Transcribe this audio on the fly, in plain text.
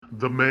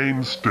The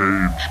Main Stage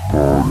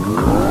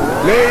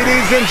Podcast.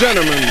 Ladies and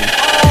gentlemen.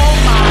 Oh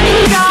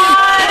my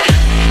God!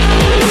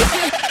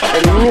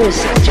 The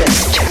music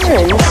just turns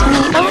me on.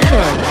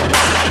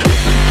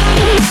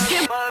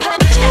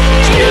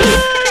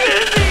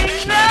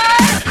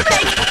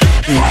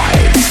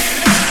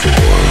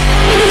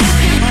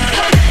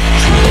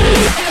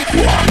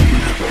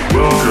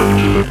 Welcome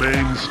to the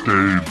Main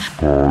Stage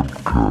Podcast.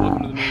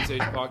 Welcome to the Main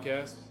Stage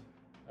Podcast.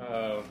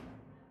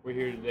 We're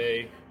here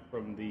today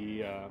from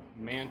the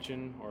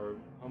mansion or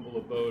humble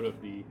abode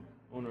of the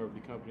owner of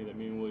the company that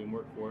me and William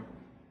work for.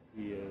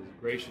 He has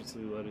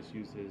graciously let us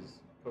use his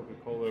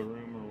Coca-Cola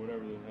room or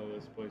whatever the hell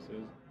this place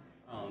is.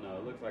 I don't know.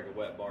 It looks like a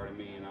wet bar to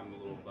me, and I'm a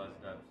little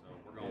buzzed up, so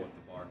we're going with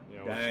the bar. You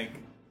know, Dank.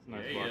 It's a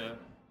nice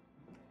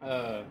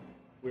bar.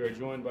 We are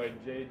joined by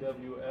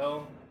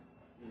JWL.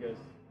 You guys.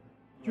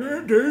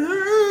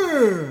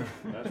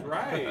 That's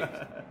right.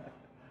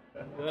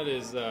 That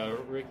is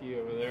Ricky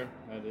over there.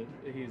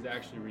 He's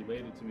actually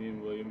related to me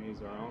and William. He's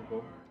our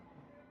uncle.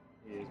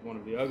 He is one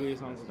of the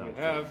ugliest uncles we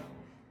have,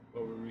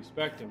 but we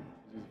respect him.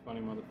 He's a funny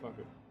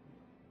motherfucker.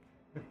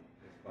 This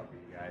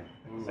fucking guy.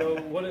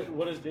 So what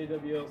does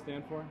JWL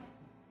stand for?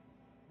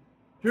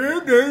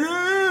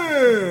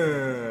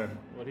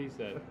 What he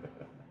said.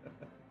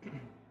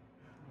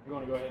 You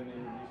want to go ahead and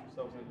introduce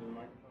yourselves into the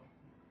microphone?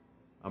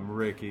 I'm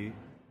Ricky.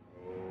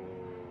 Oh,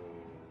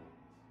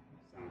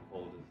 sound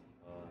cold as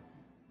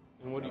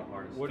And what do you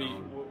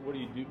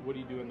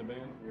do in the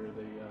band? You're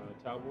the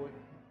towel boy.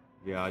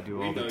 Yeah, I do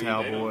We all know the you,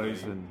 towel they don't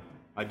boys, know you. and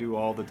I do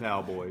all the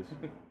towel boys.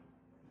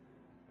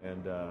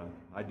 And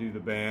I do the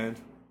band,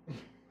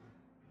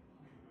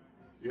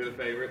 You're the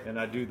favorite. and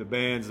I do the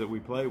bands that we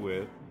play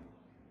with.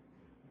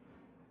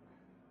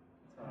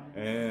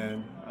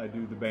 And I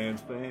do the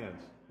band's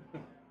fans.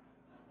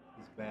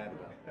 He's bad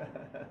about it.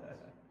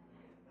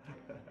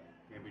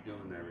 Can't be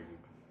doing that, Ricky.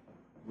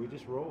 We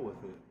just roll with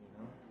it, you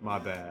know. My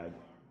bad.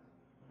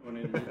 You want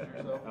to introduce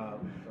yourself?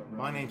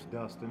 My name's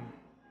Dustin.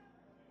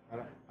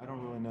 I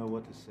don't really know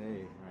what to say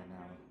right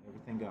now.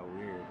 Everything got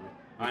weird.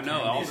 I know.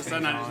 All of a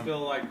sudden, I just feel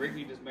like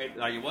Ricky just made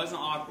like it wasn't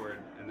awkward,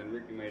 and then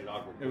Ricky made it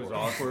awkward. It was for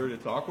us. awkward.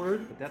 It's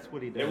awkward. But that's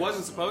what he does. It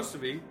wasn't supposed to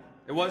be.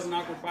 It wasn't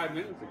awkward 5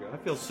 minutes I ago.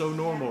 feel so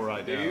normal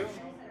right Do now. you?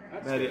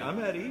 That's I'm at, good. I'm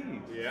at ease.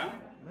 Yeah.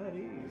 I'm at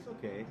ease. It's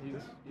okay.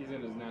 He's in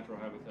his natural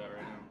habitat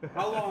right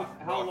now.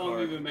 How long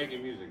have you been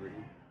making music, Ricky?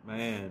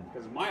 Man.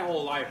 Because my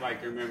whole life, I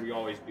can remember you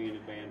always being in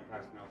a band,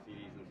 passing out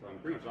CDs and stuff.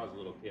 Pretty much, when I was a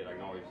little kid, I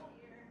can always.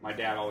 My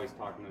dad always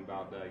talking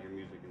about your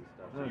music and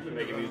stuff. So you've been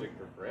making music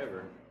for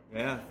forever.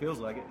 Yeah, feels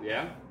like it.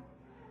 Yeah.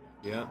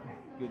 Yeah,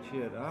 good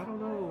shit. I don't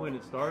know when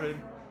it started.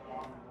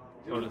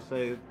 Hard to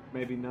say,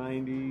 maybe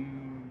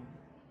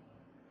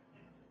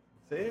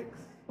 96?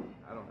 I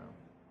don't know.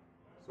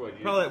 So what,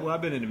 you, Probably, well,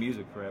 I've been into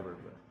music forever,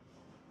 but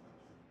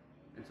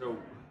And so,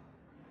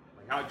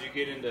 like, how did you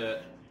get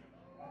into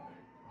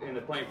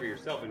playing for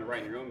yourself, into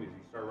writing your own music?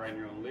 You start writing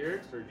your own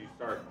lyrics, or did you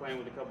start playing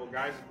with a couple of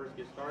guys to first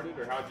get started,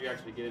 or how did you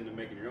actually get into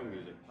making your own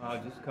music?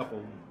 just a couple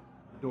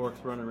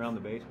dorks running around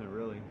the basement,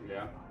 really,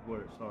 Yeah.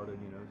 where it started,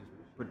 you know,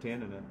 just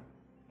pretending it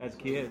as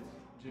kids.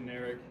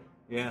 Generic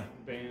Yeah,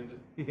 band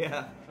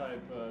yeah.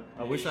 type.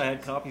 I wish I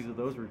had copies of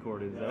those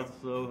recordings. Yeah. That's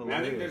so Man,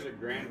 I think hilarious. there's a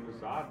Grand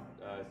Facade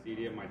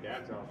CD at my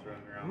dad's house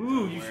running around.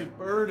 Ooh, you somewhere. should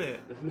burn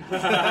it.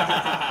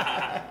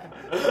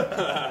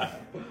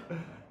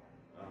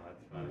 Oh,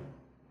 that's funny.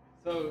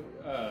 So,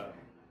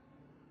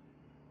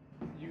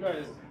 you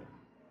guys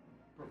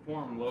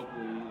perform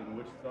locally in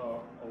Wichita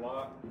a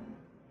lot.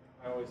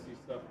 I always see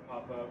stuff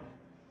pop up.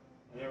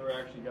 I never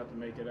actually got to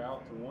make it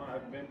out to one.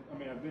 I've been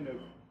to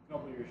a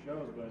couple of your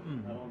shows, but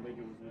I don't think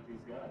it was with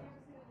these guys.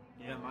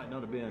 Yeah, it might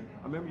not have been.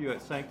 I remember you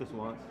at Sanctus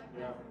once.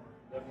 Yeah,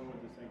 definitely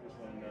went to Sanctus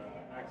and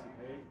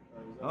Axipate.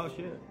 Oh,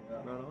 shit. Yeah.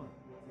 Right on.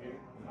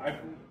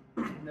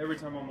 Every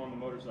time I'm on the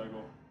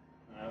motorcycle,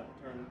 I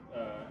turn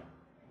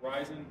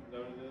Ryzen. Is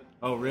that what it is?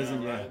 Oh,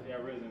 Risen, yeah. Yeah,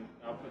 Risen.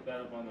 I'll put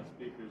that up on the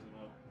speakers, and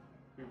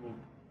people.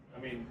 I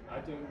mean,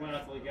 went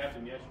out to Lake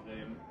Ashton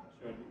yesterday and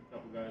showed a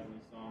couple guys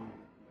this song.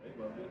 And they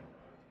loved it.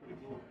 It's pretty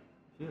cool.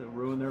 Shit, it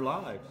ruined their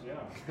lives.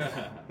 Yeah,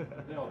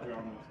 they all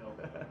drown themselves.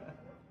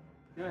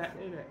 Yeah,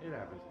 it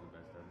happens to the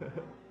best of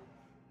them.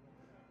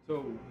 So,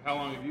 how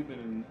long have you been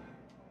in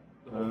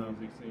the whole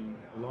music scene?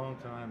 A long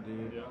time,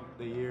 dude. Yeah.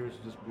 The years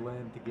just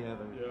blend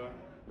together. Yeah.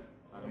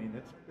 I mean,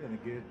 it's been a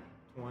good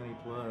 20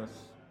 plus.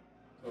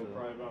 So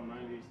probably about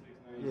 96,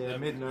 97. Yeah,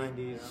 mid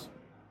 90s.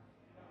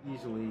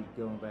 Easily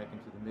going back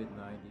into the mid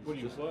 90s. What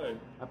do you play?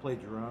 I play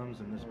drums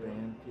in this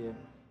band. Yeah,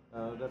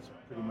 that's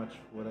pretty much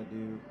what I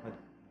do. I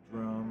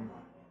drum.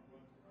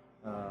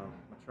 I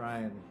try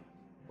and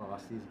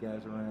boss these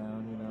guys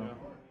around, you know. Yeah.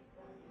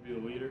 Be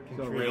the leader. He's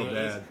our real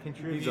dad.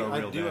 Contribute. He's our I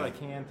real do what I dad.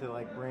 can to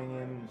like bring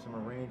in some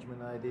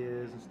arrangement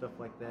ideas and stuff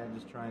like that, and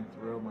just try and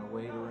throw my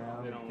weight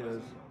around They don't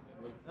because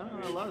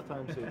listen. a lot of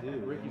times they do.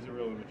 Ricky's a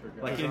real immature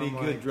guy. Like Yeah. any I'm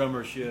good like-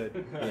 drummer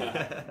should.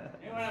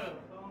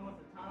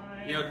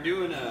 You know,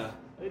 doing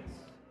it's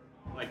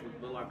like a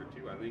little after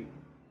 2, I think.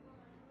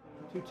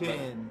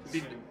 210.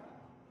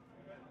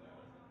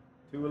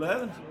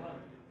 211?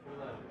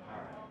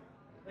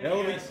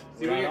 Elvis.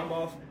 See, Right, I'm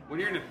off. when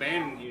you're in a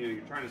band, you know,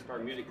 you're trying to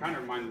start music. Kind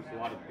of reminds us a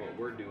lot of what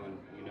we're doing.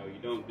 You know, you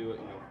don't do it,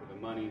 you know, for the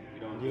money. You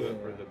don't do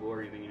it for the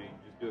glory. You know, you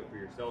just do it for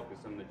yourself.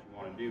 It's something that you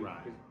want to do. Right.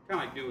 It's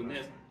kind of like doing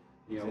this.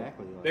 You know,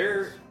 Exactly like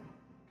there this.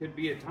 could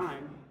be a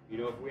time. You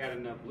know, if we had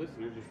enough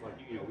listeners, just like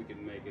you know, we could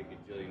make $1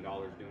 gajillion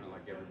doing it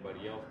like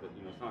everybody else. But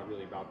you know, it's not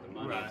really about the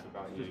money. Right. It's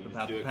about It's you just know, you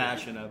about do the it 'cause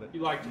passion of it.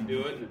 You like to do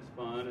it, and it's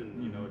fun,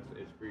 and you know,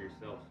 it's for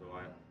yourself. So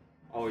I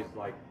always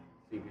like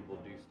seeing people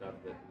do stuff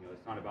that you know,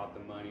 it's not about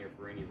the money or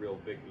for any real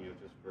big, you know,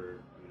 just for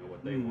you know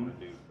what they want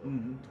to do. So.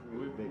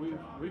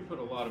 We put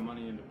a lot of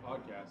money into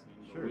podcasting,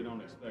 but Sure. we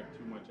don't expect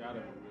too much out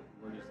of it.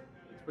 We're just,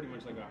 it's pretty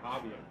much like a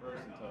hobby at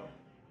first until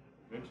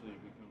eventually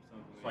it becomes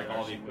something. It's like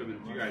all the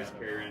equipment you guys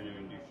carry around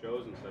and do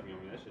shows and stuff. You know,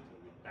 I mean, that shit's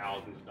gonna be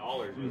thousands of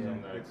dollars or some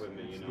of that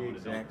equipment. It's You know, the and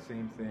it don't- exact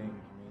same thing.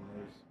 I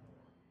mean,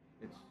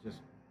 it's just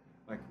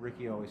like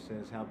Ricky always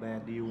says, how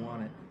bad do you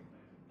want it?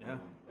 Yeah.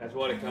 That's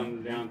what it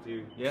comes down to.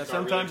 You Yeah,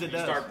 start sometimes really, it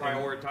does. You start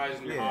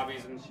prioritizing your Yeah.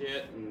 hobbies and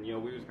shit, and you know,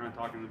 we was kind of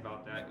talking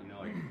about that. You know,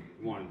 like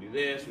you want to do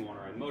this, you want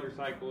to ride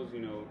motorcycles.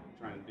 You know,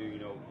 trying to do you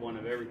know one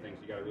of everything.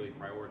 So you got to really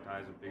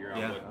prioritize and figure out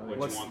Yeah. what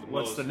What's you want the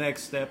what's most. the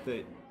next step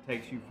that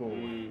takes you forward?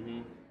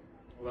 Mm-hmm.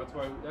 Well,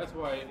 that's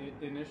why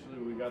initially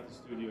we got the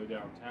studio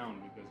downtown,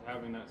 because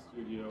having that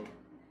studio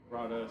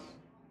brought us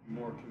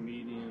more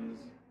comedians,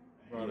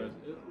 it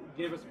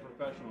gave us a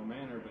professional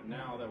manner. But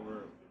now that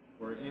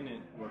we're in it,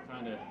 we're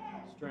kind of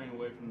straying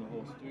away from the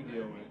whole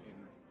studio and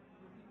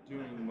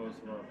doing most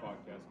of our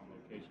podcasts on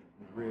location.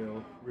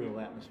 Real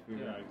atmosphere.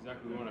 Yeah,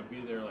 exactly. We want to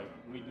be there, like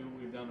we've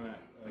done them at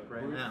Like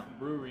right now.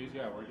 breweries.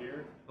 Yeah, we're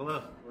here.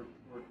 Hello.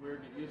 We're queer,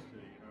 get used to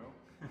it, you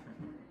know.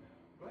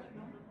 Go ahead,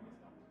 no.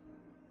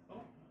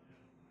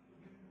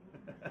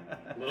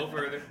 A little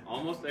further,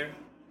 almost there.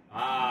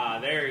 Ah,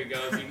 there he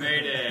goes. He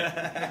made it.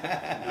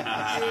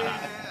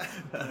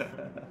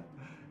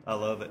 I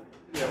love it.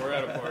 Yeah, we're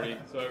at a party,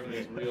 so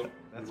everything's real.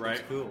 That's right.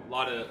 what's cool. A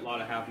lot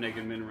of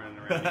half-naked men running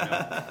around.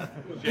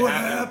 You know? Shit What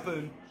happens.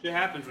 happened? Shit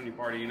happens when you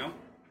party. You know.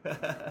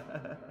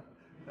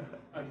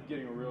 I'm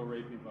getting a real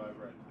rapey vibe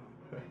right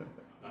now.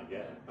 Not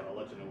yet, but I'll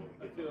let you know when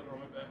we I get feel it on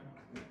my back.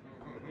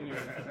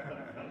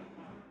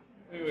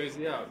 Anyways,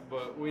 yeah,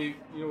 but we've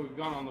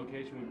gone on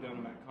location. We've done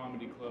them at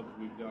comedy clubs.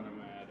 We've done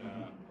them at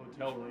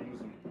hotel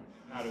rooms and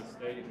out of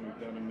state, and we've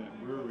done them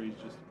at breweries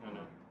just to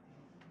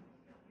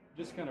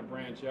kind of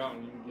branch out,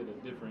 and you can get a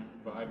different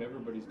vibe.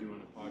 Everybody's doing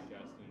a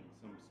podcast in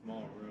some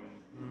small room.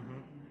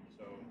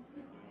 So,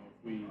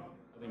 you know,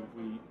 I think if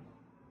we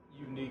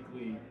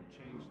uniquely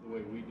change the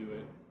way we do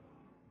it,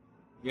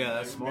 Yeah,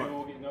 that's maybe smart.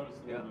 we'll get noticed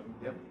a little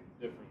Yeah, bit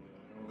differently.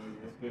 You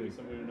know, maybe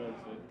somebody will notice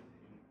it.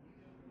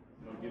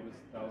 They'll give us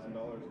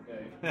 $1,000 a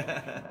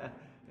day.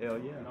 Hell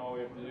yeah. And all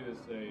we have to do is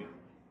say,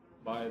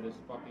 buy this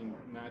fucking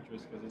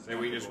mattress because it's Say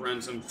we just comfortable.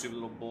 run some stupid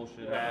little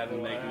bullshit Yeah, ad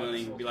and little make ads, money.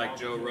 little Be like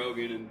Joe sponsors.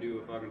 Rogan and do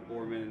a fucking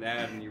 4-minute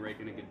ad, and you're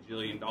raking $1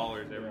 gajillion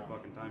every Yeah.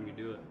 fucking time you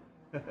do it.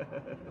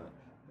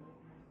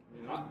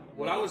 You know?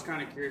 What I was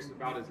kind of curious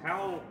about is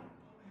how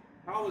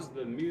has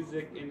the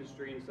music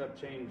industry and stuff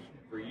changed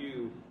for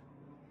you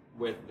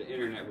with the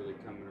internet really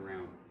coming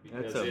around?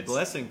 That's a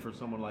blessing for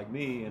someone like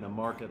me in a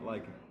market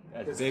like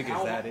as big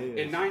as that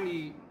is.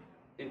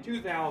 In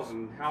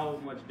 2000, how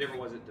much different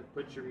was it to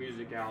put your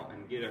music out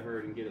and get it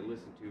heard and get it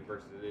listened to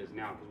versus it is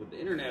now? Because with the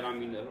internet, I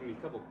mean, a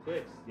couple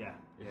clicks. Yeah,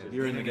 It's just-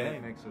 you're in the Internet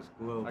game. makes us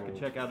global. I can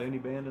check out any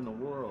band in the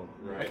world.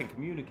 I Right. can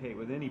communicate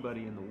with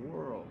anybody in the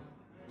world.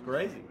 It's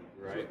crazy.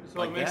 Right. So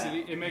Like it makes that.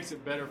 it makes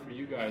it better for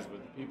you guys with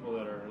people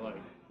that are like,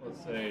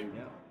 let's say,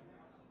 Yeah.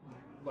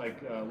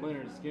 like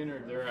Leonard Skinner.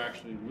 They're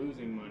actually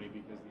losing money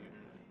because of the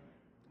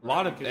internet. A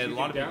lot of Because people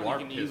are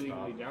you can pissed illegally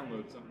off.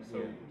 download something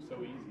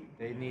so easy.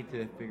 They need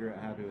to figure out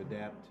how to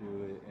adapt to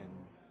it, and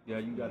Yeah,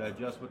 you got to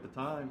adjust with the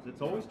times.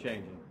 It's always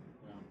changing.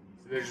 Yeah.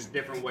 So there's just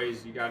different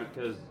ways you got it,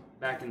 because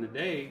back in the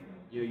day,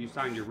 you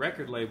signed your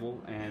record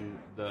label, and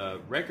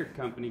the record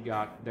company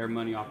got their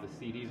money off the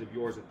CDs of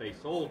yours that they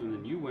sold, and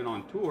then you went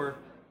on tour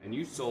and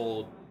you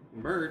sold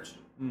merch,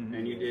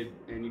 and you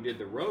did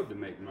the road to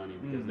make money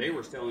because they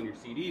were selling your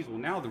CDs. Well,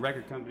 now the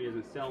record company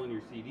isn't selling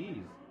your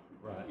CDs.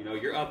 Right. You know,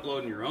 you're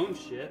uploading your own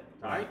shit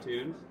to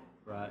iTunes,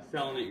 Right.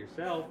 selling it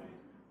yourself.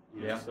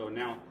 You know, Yeah. So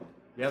now,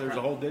 Yeah, there's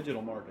a whole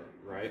digital market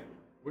right?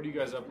 Where do you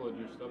guys upload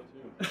your stuff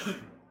to?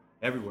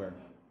 everywhere.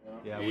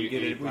 Yeah, Any- we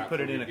get any it. We put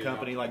it in platform a you get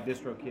company on. like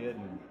DistroKid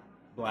and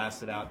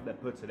blast it out. That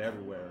puts it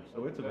everywhere,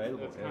 so it's available.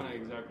 That's kind of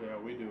exactly how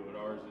we do it.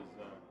 Ours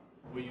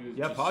is we use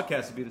Yeah, just-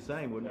 podcasts would be the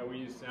same, wouldn't Yeah, it? we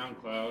use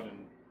SoundCloud,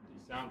 and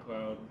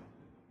SoundCloud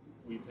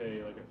we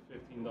pay like a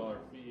 $15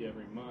 fee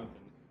every month,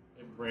 and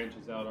it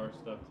branches out our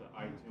stuff to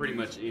iTunes. Pretty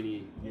much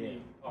any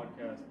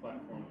podcast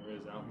platform there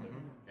is out there.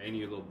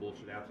 any little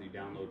bullshit apps that you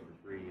download for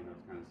free, and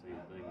that's kind of the same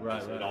thing.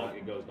 Right, So right, it all right.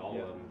 it goes to all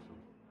Yeah. of them. So.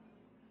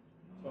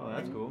 So, Oh,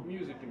 that's cool.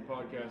 Music and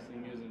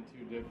podcasting isn't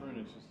too different.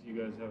 It's just you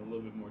guys have a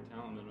little bit more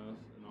talent than us,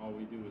 and all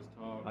we do is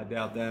talk. I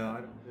doubt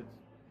that.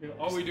 You know,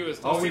 all we do is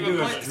talk. All we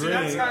do is See,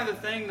 that's drink. kind of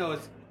the thing, though,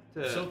 is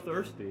So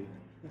thirsty.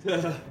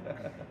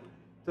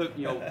 to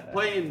you know,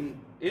 playing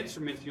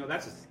instruments,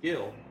 that's a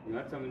skill.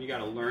 That's something you got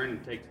to learn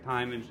and takes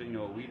time. And you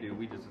know what we do?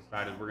 We just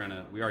decided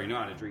we already know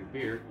how to drink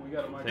beer. We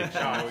got a microphone.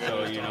 Take shots, We so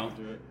gotta you know. talk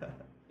to it.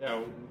 Yeah,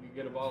 we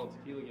get a bottle of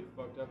tequila, get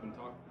fucked up, and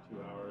talk for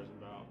 2 hours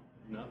about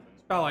nothing.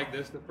 It's about like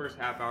this. The first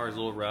half hour is a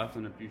little rough,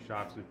 and a few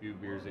shots and a few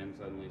beers in,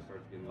 suddenly it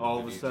starts getting a little All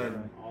of bit a easier.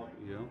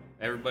 sudden.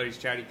 Everybody's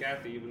chatty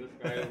Cathy, even this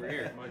guy over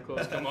here. My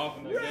clothes come off,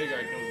 and that gay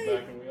guy comes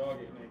back, and we all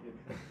get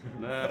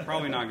naked.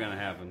 Probably not gonna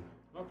happen.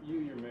 Not for you,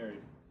 you're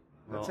married.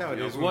 That's Well, how it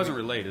is. It when wasn't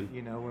we- related.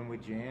 You know, when we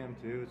jam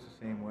too, it's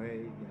the same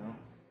way.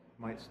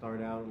 Might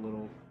start out a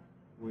little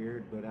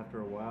weird, but after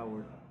a while,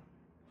 we're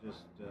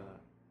just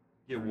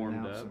Get turning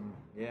warmed out up.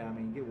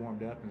 you get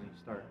warmed up, and you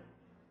start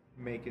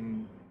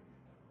making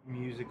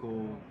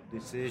musical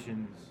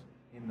decisions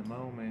in the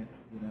moment.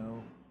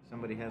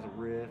 Somebody has a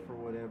riff or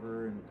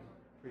whatever, and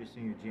pretty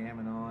soon you're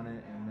jamming on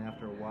it, and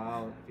after a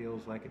while, it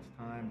feels like it's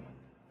time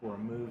for a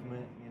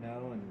movement. And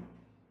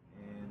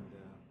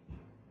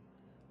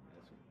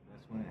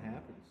that's when it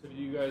happens. So do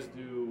you guys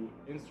do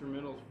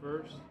instrumentals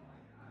first,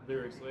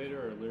 lyrics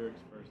later, or lyrics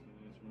first and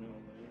then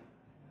instrumental later?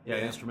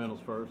 Yeah,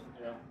 instrumentals first.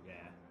 Yeah.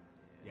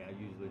 Yeah,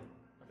 usually.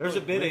 There's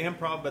a bit of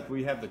improv, but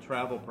we have the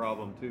travel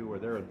problem too, where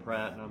they're in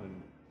Pratnam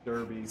and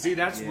Derby. See,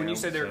 that's when you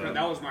said so-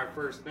 that was my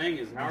first thing,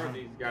 is how are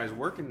these guys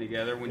working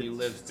together when you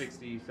live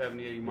 60,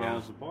 70, 80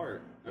 miles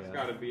apart? That's Yeah.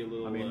 got to be a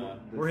little... I mean,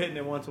 we're hitting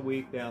it once a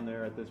week down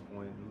there at this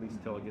point, at least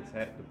until it gets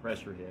the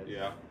pressure hit.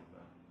 yeah.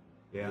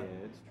 Yeah.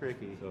 It's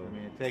tricky. So-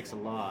 It takes a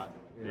lot.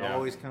 It Yeah.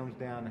 always comes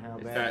down to how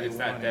It's bad that, you it's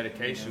that want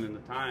dedication it. and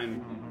the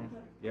time.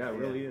 Yeah, it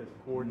really is.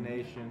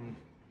 Coordination,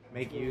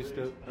 make use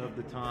of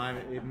the time.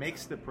 It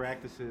makes the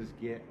practices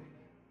get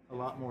a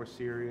lot more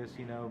serious.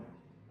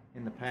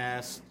 In the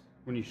past,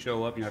 When you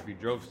show up, if you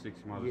drove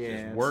 60 miles, yeah, it's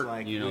it's just work,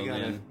 like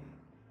then...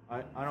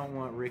 I don't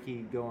want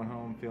Ricky going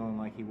home feeling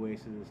like he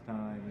wasted his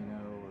time,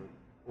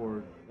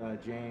 or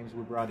James.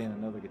 We brought in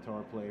another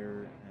guitar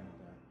player, and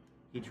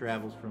he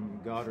travels from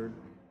Goddard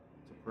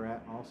to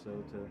Pratt also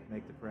to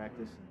make the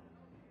practice. And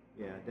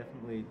yeah,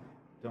 definitely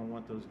don't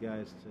want those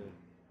guys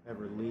to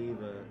ever leave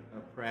a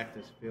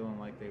practice feeling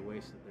like they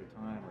wasted their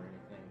time or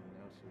anything.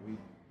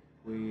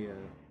 So we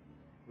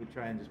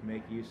try and just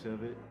make use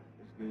of it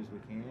as good as we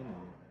can. And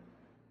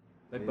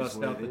They it is bust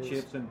what out it the is.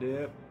 chips and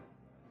dip.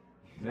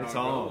 That's It's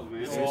how it on. goes,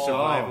 man. It's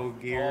Survival on.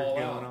 gear All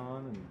going out.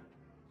 on, and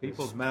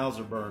People's mouths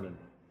are burning.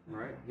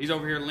 Right. He's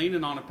over here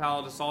leaning on a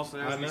pallet of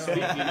salsa as I we know. speak.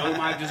 We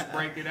might just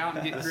break it out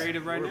and get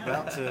creative right we're now.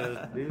 about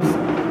to do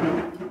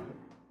something.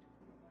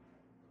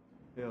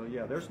 Hell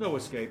yeah, there's no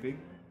escaping.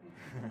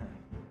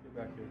 Get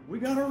back here. We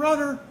got a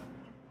runner.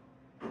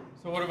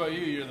 So what about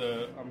you?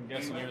 I'm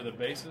guessing you're the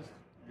bassist?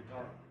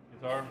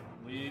 Guitar?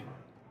 Lead?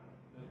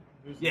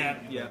 Who's the Yeah,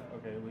 lead? yeah.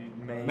 Okay, lead.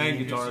 Main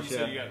You guitarist,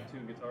 said you yeah. got 2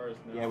 guitarists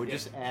now. Yeah, we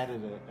just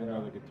added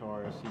another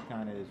guitarist. He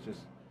kind of is just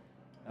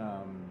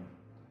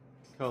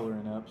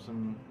coloring up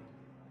some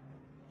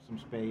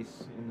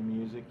space in the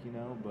music,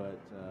 But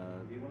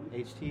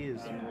HT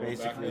is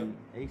basically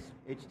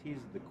HT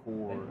is the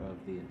core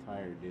of the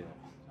entire deal.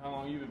 How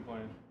long you been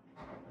playing?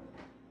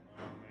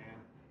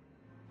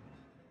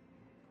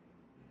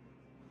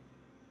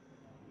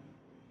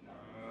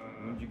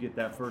 When did you get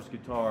that first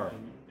guitar?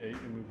 8.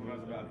 When I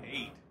was about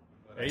 8.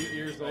 But 8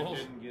 years I old?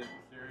 didn't get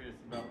serious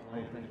about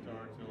playing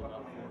guitar until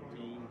about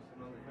 14.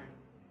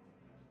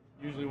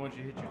 Usually, once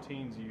you hit your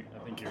teens, I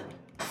think your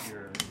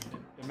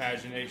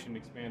imagination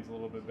expands a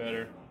little bit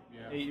better.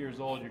 Yeah. 8 years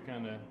old, you're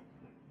kind of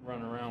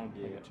running around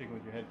like a chicken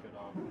with your head cut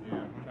off.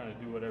 Yeah. Trying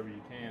to do whatever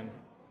you can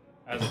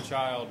as a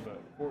child.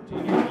 But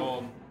 14 years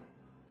old,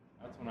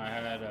 that's when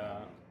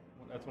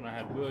I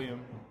had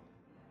William.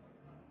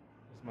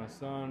 That's my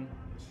son.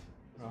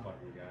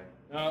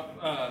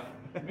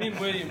 Me and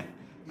William.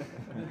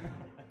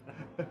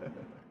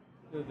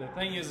 The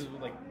thing is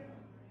like,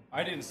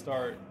 I didn't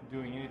start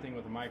doing anything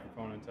with a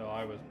microphone until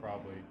I was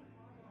probably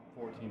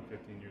 14,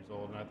 15 years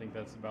old, and I think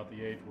that's about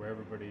the age where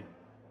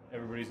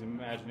everybody's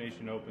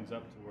imagination opens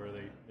up to where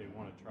they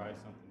want to try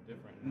something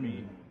different. And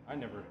me, I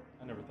never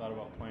thought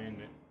about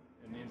playing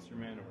an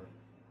instrument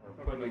or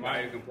From putting a a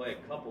guy mic. who can play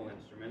a couple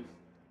instruments.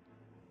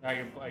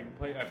 I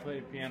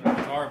play piano and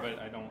guitar, but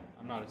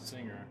I'm not a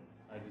singer.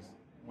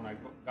 When I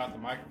got the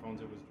microphones,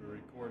 it was to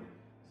record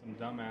some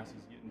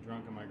dumbasses getting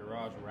drunk in my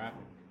garage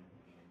rapping.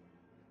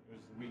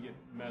 We get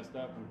messed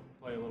up and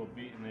play a little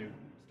beat, and they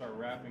start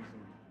rapping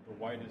the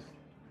whitest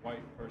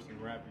white person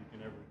rap you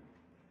can ever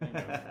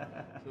think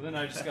of. So then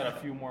I just got a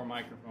few more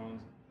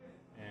microphones,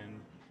 and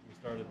we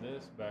started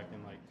this back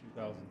in like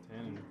 2010,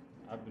 and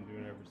I've been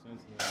doing it ever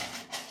since. And then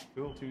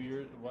Cool. 2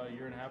 years, about a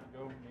year and a half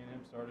ago, me and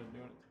him started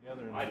doing it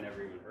together. And I'd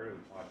never even heard of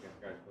a podcast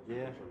guy supposed to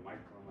Yeah. push a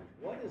microphone. I'm like,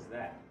 what is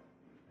that?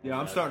 Yeah,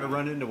 I'm starting to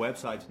run into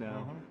websites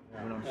now.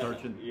 When I'm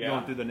searching, Yeah.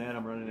 going through the net,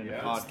 I'm running into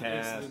Yeah.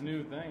 podcasts. It's the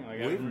new thing. Like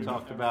We've every-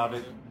 talked about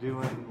it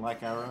doing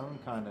like our own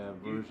kind of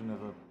version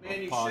of a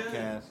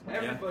podcast.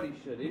 Everybody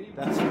should. Anybody.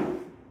 That's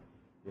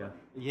Yeah.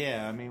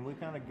 yeah. I mean, we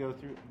kind of go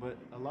through, but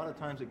a lot of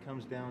times it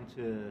comes down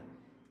to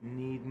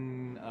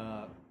needing like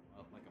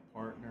a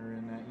partner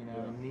in that.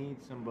 You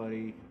need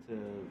somebody to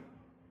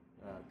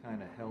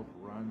kind of help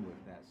run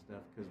with that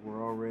stuff because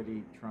we're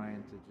already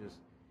trying to just.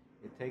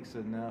 It takes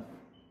enough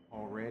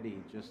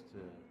already just to.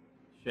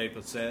 Shape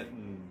a set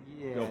and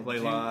Yeah, go play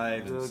do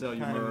live and the sell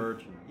your kind of-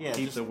 merch and yeah,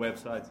 keep just the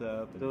websites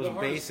up. And those The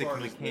hardest basic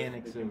part is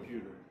mechanics the of.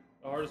 computer.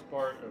 The hardest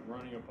part of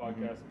running a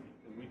podcast,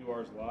 because we do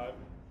ours live,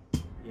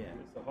 Yeah.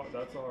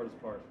 that's the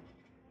hardest part.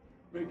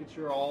 Making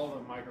sure all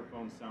the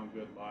microphones sound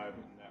good live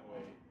in that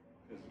way,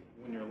 because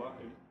when you're live,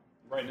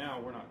 right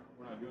now we're not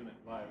doing it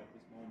live at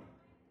this moment.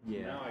 So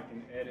Yeah. now I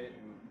can edit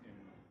and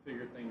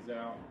figure things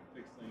out,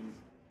 fix things,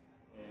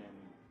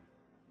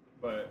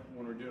 but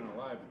when we're doing it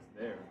live, it's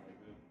there. Like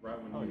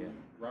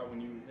right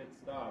when you hit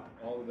stop,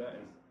 all of that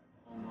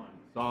is online.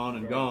 It's on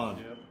and gone.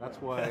 Yep.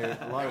 That's why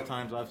a lot of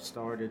times I've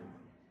started,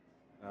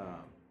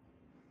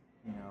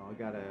 I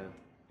gotta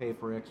pay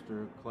for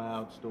extra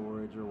cloud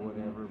storage or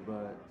whatever,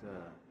 but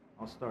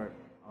I'll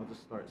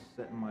just start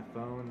setting my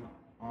phone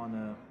on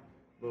a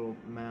little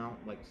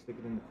mount, like stick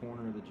it in the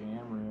corner of the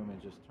jam room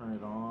and just turn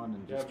it on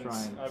and just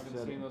try and I've been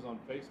set seeing it. those on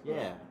Facebook.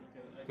 Yeah.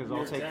 Because You're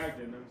I'll take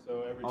tagged in them,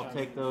 so every I'll time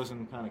take those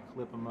and kind of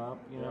clip them up,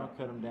 Yeah.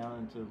 cut them down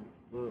into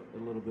a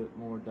little bit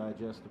more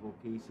digestible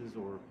pieces,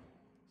 or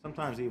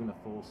sometimes even a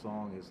full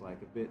song is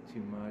like a bit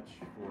too much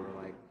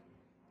for like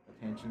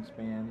attention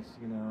spans.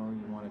 You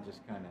want to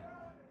just kind of.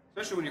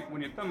 Especially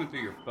when you're thumbing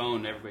through your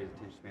phone, everybody's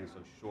attention span is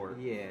so short.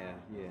 Yeah.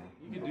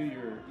 You could do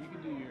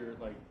your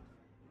like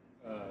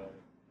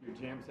your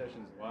jam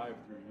sessions live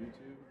through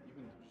YouTube,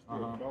 even just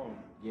through a phone.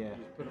 Yeah. You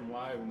just put them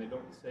live, and they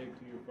don't save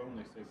to your phone;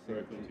 they save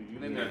directly to you.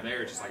 And then they're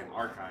there, it's just like an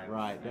archive.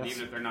 Right, And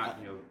even if they're not,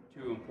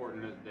 too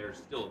important, they're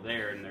still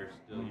there, and they're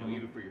still,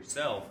 even for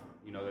yourself,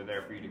 they're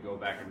there for you to go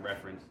back and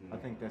reference. And I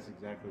think that's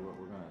exactly what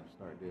we're gonna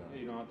start doing. Yeah,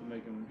 you don't have to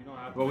make them. You don't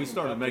have to. Well, we make 'em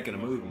started perfect making a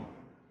most of movie.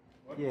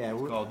 them. Yeah,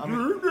 we're called.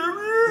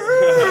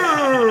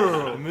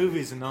 the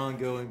movie's an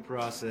ongoing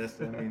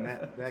process. I mean,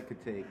 that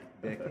could take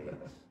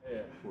decades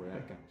before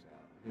that comes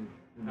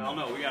out. I don't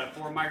know. We got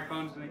 4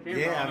 microphones in the camera.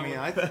 Yeah, I mean,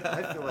 I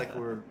feel like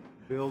we're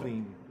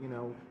building.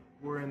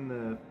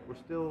 We're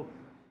still,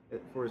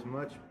 for as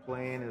much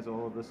playing as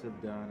all of us have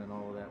done and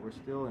all of that, we're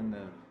still in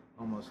the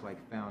almost like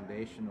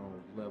foundational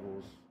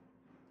levels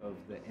of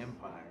the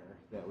empire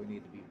that we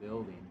need to be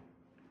building.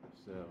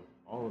 So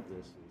all of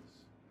this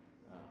is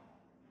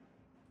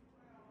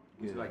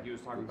good. It's like you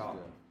was talking good about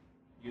stuff.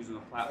 using a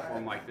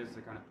platform like this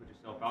to kind of put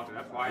yourself out there.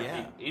 That's why I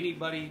think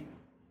anybody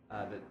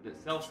that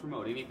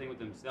self-promote anything with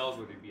themselves,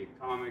 whether it be a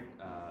comic,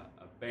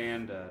 a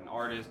band, an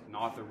artist, an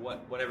author,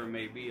 whatever it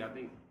may be, I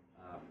think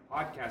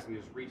podcasting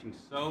is reaching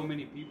so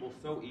many people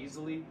so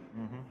easily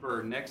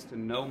for next to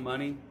no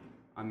money.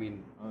 I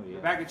mean,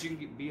 the fact that you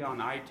can be on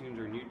iTunes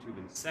or YouTube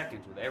in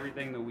seconds with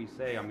everything that we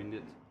say, I mean,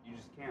 you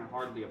just can't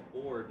hardly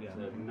afford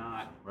to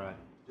not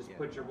just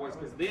put your voice,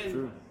 because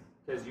then,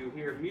 because you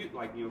hear music,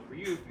 like, for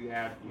you, if you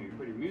had, you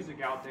put your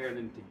music out there, and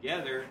then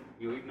together,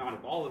 even not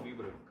if all of you,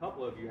 but if a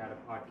couple of you had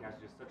a podcast,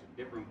 just such a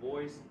different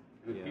voice,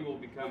 and then people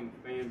become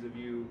fans of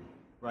you.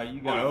 Right,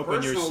 you got to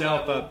open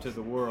yourself up to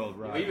the world,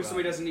 right? Even if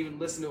somebody doesn't even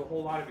listen to a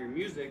whole lot of your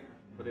music,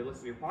 but they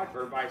listen to your podcast,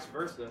 or vice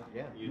versa.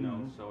 Yeah.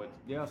 So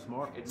it's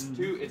smart. It's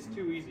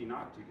too easy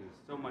not to, because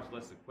it's so much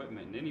less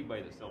equipment, and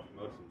anybody that self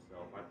promotes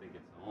himself, I think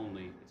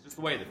it's just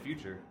the way of the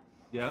future.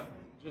 Yeah.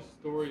 Just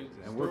stories.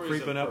 And we're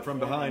creeping up from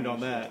behind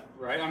on that.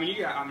 Right.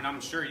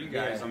 I'm sure you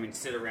guys.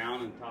 sit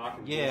around and talk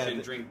and bullshit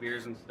and drink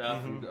beers and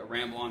stuff and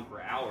ramble on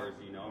for hours.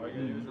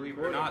 Believe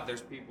it or not,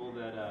 there's people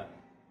that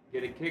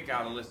get a kick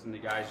out of listening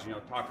to guys.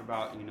 Talk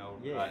about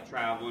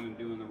traveling and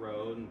doing the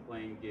road and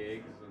playing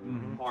gigs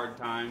and hard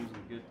times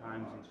and good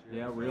times and shit.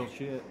 Yeah, real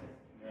shit.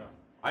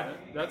 Yeah.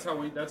 That's how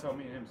me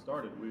and him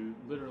started. We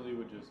literally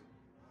would just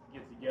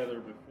get together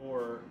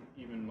before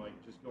even like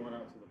just going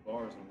out to the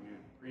bars, and we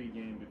would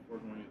pre-game before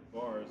going to the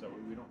bars. That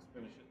we don't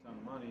spend a shit ton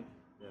of money,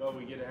 but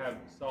we get to have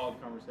solid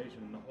conversation.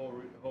 And the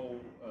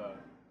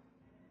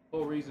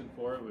whole reason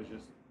for it was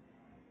just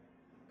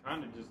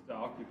kind of just to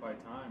occupy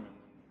time, and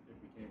then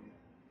it became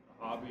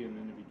a hobby, and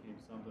then it became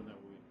something that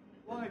we.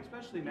 Well,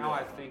 especially now,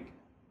 I think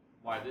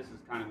why this is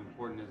kind of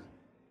important is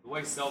the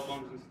way cell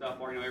phones and stuff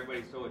are.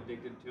 Everybody's so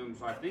addicted to them.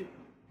 So I think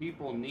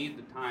people need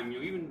the time.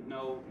 Even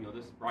though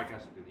this is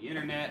broadcasted through the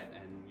internet,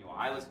 and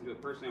I listen to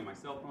it personally on my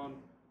cell phone.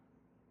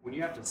 When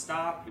you have to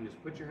stop and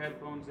just put your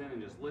headphones in and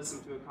just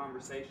listen to a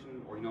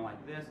conversation, or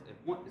like this, if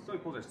somebody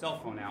pulls their cell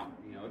phone out,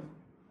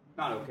 it's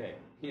not okay.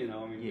 We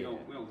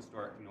don't just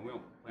start. We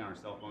don't play on our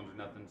cell phones or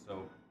nothing.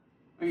 So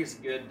I think it's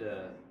good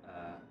to.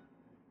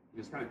 It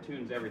just kind of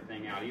tunes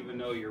everything out, even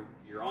though you're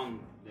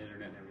on the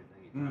internet and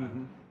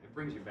everything. It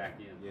brings you back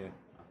in. Yeah,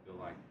 I feel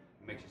like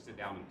it makes you sit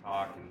down and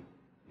talk, and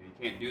you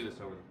can't do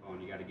this over the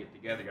phone. You got to get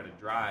together. You got to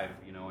drive,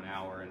 an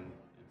hour and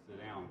sit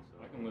down.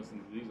 So I can listen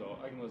to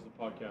I can listen to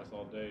podcasts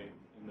all day,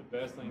 and the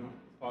best thing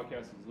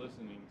podcast is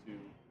listening to,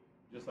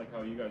 just like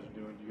how you guys are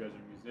doing. You guys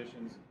are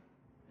musicians,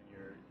 and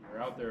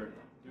you're out there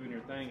doing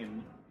your thing,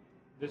 and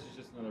this is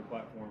just another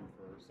platform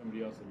for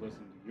somebody else to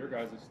listen to your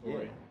guys'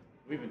 story.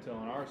 Yeah. We've been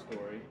telling our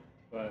story,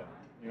 but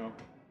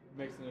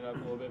mixing it up a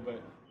little bit.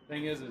 But the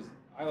thing is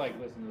I like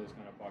listening to this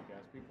kind of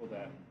podcast. People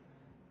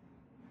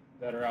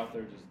that are out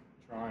there just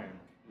trying,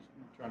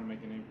 just trying to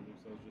make a name for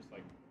themselves, just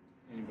like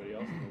anybody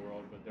else in the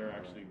world. But they're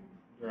actually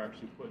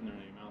putting their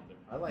name out there.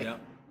 I like,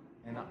 Yep.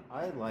 and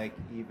I like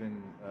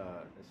even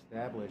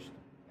established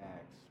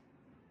acts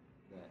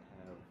that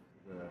have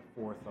the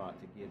forethought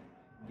to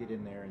get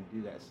in there and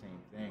do that same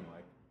thing.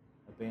 Like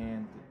a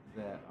band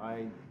that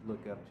I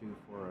look up to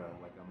for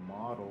a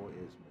model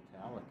is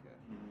Metallica,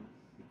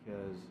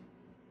 because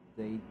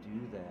they do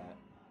that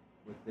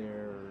with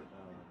their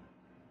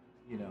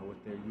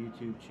with their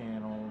YouTube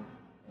channel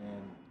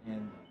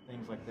and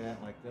things like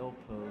that. Like they'll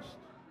post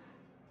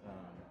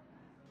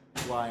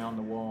fly on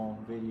the wall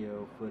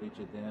video footage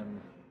of them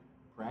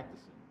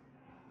practicing,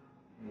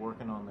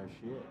 working on their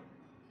shit.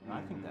 And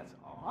I think that's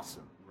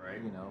awesome. Right.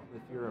 You know,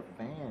 if you're a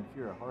fan, if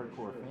you're a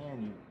hardcore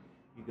fan,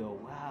 you go,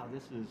 wow,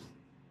 this is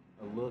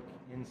a look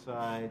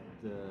inside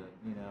the,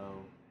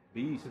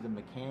 beast to the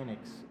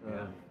mechanics of.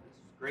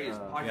 It's great. His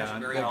podcasts yeah, are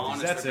very that-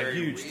 honest. that's they're a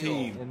very huge real.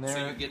 team. And So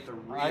there- you get the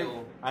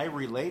real. I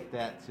relate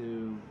that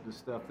to the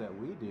stuff that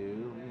we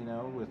do,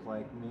 with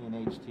like me and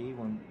HT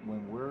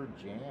when we're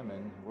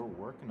jamming, we're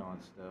working on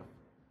stuff.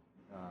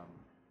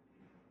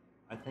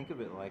 I think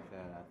of it like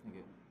that. I think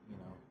it,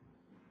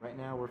 right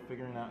now we're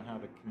figuring out how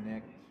to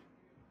connect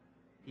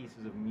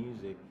pieces of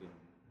music,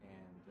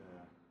 and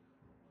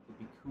it'd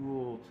be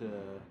cool to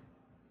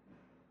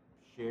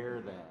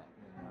share that,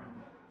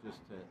 just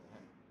to,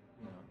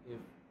 if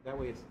that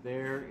way it's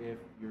there. If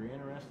you're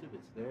interested,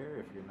 it's there.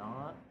 If you're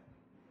not,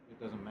 it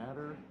doesn't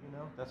matter.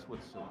 That's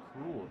what's so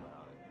cool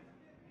about it.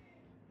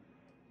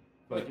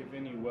 Like if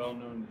any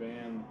well-known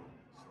band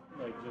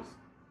just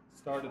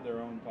started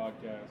their own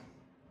podcast,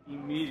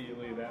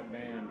 immediately that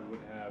band would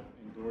have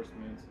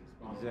endorsements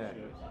and sponsorships.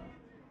 Exactly.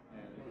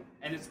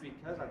 And it's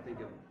because I think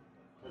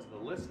because of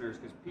the listeners,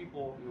 because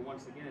people,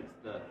 once again,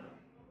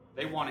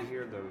 they want to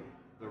hear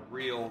the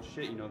real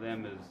shit.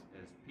 Them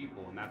as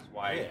people, and that's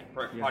why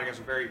podcasts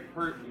are very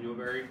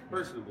very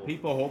personable.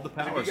 People hold the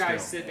power. If you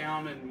guys still. sit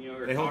down and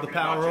They hold the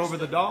power over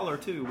the dollar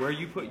too. Where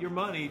you put your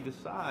money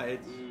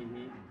decides.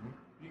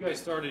 You guys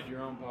started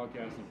your own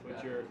podcast and put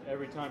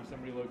every time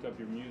somebody looked up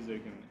your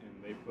music and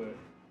they put,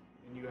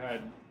 and you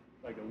had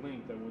like a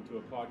link that went to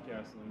a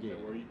podcast link there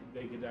where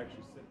they could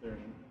actually sit there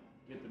and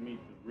get to meet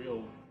the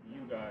real you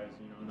guys,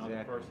 not the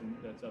Exactly. person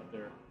that's up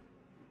there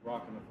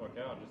rocking the fuck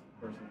out, just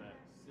the person that's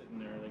sitting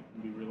there, they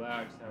can be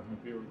relaxed, having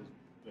a beer with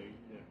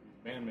his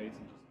bandmates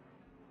and just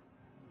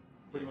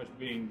pretty much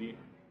being the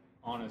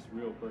honest,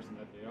 real person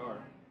that they are.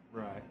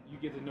 Right. You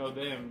get to know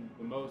them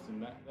the most,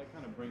 and that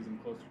kind of brings them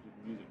closer to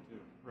the music too.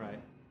 Right.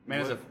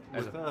 Man,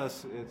 with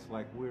us, it's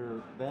like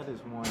that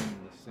is one and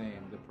the same.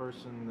 The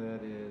person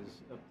that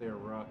is up there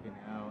rocking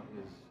out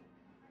is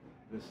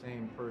the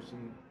same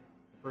person.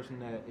 The person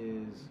that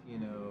is,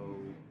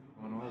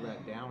 on all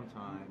that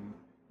downtime,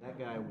 that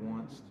guy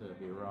wants to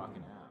be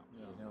rocking out.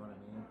 Yeah. You know what I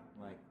mean?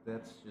 Like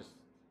that's just.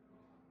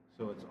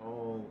 So it's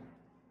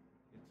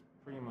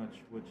pretty much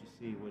what you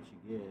see, what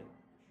you get.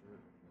 Sure.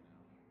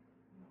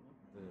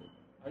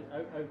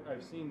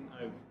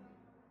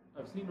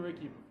 I've seen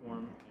Ricky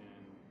perform,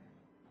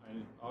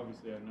 and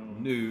obviously I know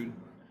him. Nude.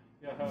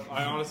 Yeah,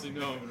 I honestly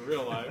know him in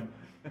real life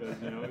because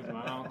he's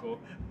my uncle,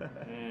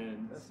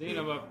 and seeing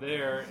him up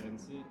there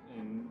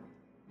and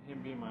him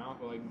being my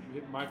uncle, like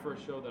my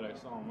first show that I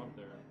saw him up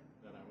there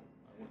that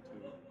I went to,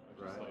 I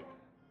was just like,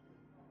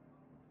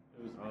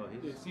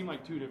 it seemed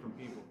like two different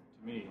people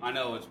to me. I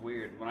know it's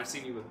weird. When I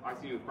seen you with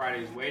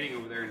Fridays Waiting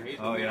over there in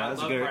Hazelwood, Oh, yeah, I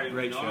that's love a Fridays.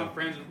 great show. I'm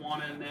friends with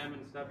Juana and them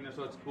and stuff,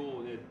 so it's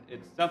cool.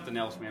 It's something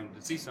else, man.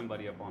 To see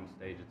somebody up on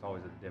stage, it's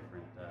always a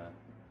different.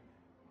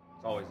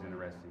 It's always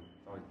interesting.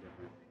 It's always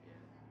different.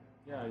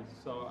 Yeah,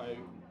 I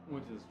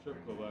went to the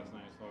strip club last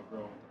night. I saw a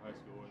girl I went to high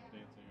school with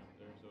dancing up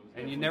there. So it was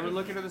And you definitely never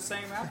look different. at her the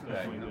same after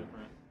that. Definitely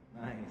different.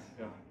 Nice.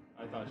 Yeah,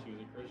 I thought she was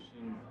a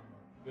Christian,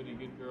 goody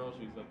good girl.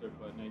 She's up there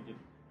butt naked,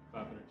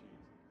 clapping her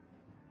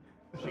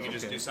cheeks. She could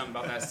just do something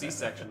about that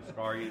C-section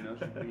scar, she'd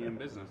be in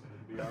business.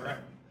 It'd be all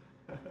right.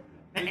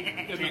 And the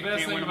best Can't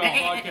thing win 'em about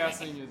all.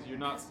 podcasting is you're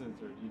not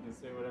censored. You can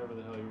say whatever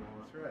the hell you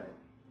want. That's right.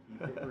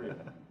 Keep it real.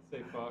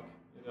 Say fuck.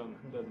 It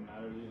doesn't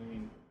matter. I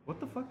mean, What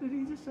the fuck did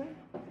he just say?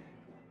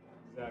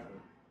 exactly.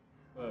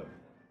 But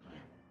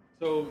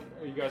so,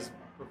 are you guys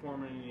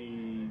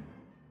performing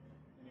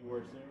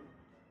anywhere soon?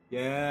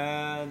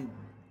 Yeah, and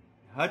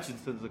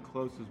Hutchinson's the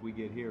closest we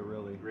get here,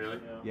 really. Really?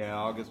 Yeah,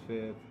 August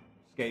 5th,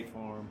 Skate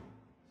Farm.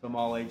 Some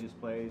all ages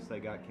place. They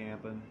got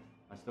camping.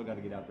 I still got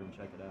to get out there and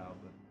check it out,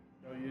 but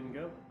No, you didn't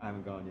go. I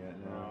haven't gone yet.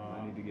 No,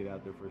 I need to get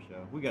out there for a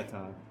show. We got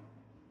time.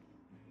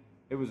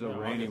 It was a Yeah,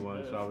 rainy August one,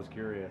 5th. so I was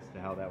curious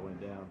to how that went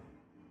down.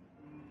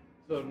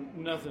 So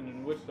nothing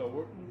in Wichita.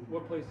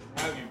 What places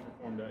have you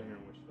performed at here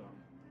in Wichita?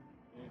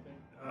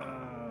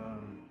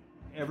 Anything?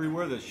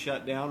 Everywhere that's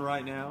shut down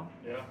right now.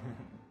 Yeah. As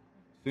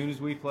soon as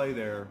we play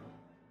there,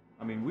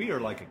 I mean, we are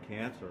like a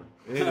cancer.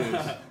 It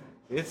is.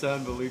 It's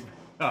unbelievable.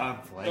 I'm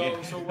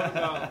playing. So what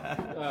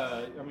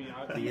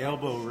about? The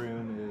Elbow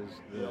Room is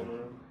The Elbow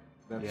Room.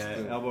 That's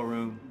Yeah, the Elbow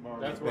Room.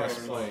 That's the where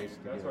best I place.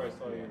 to That's go. where I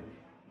saw you Yeah.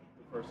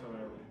 the first time I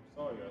ever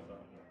saw you. I thought.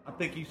 I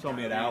think you saw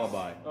me at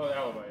Alibi. Oh,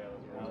 Alibi. Yeah.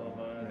 That's where I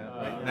saw you. Yeah.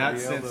 Right And now, the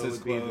since Elbow it's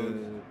would be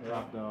closed.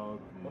 Top Dog.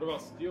 What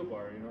about Steel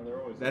Bar? You know, they're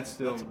always That's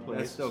still That's a place.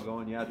 that's still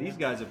going. Yeah, these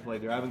guys have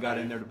played there. I haven't got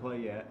in there to play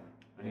yet.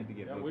 I need to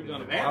get. Yeah, booked we've in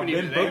done there. a I've been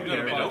they booked haven't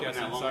there. been podcast open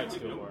that long. inside They've been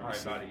Steel open Bar.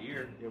 probably about a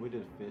year. Yeah, we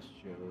did a fish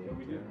show.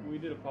 Yeah, we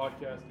did a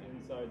podcast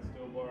inside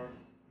Steel Bar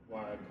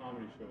while a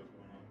comedy show was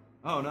going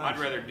on. Oh, nice. I'd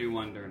rather do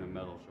one during a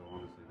metal show,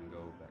 honestly, than go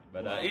back.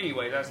 But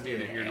anyway, that's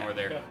neither here nor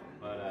there.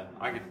 But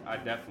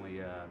I'd definitely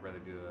rather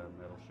do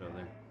a metal show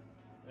there.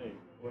 Hey,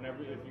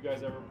 whenever if you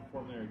guys ever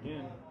perform there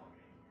again,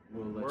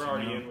 We'll let we're you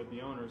already know. in with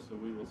the owners, so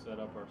we will set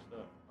up our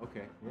stuff.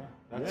 Okay, yeah.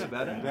 Yeah,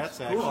 badass. That's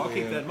Cool, actually I'll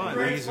keep that in mind.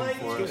 a reason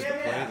for us to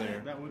play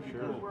there. That would be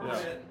Sure. cool. Yeah.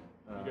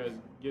 Uh, You guys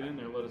get in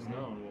there, let us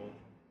know, and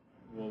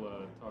we'll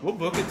talk. We'll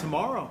book it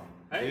tomorrow.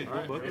 Hey,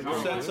 We'll book it. All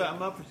right. We'll set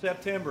something up for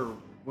September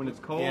when it's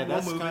cold. Yeah, we'll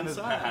that's move kind of-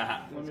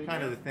 inside. That's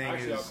kind of the thing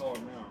Actually, is- I'll call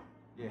him now.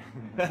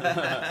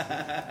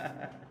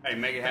 Yeah. Hey,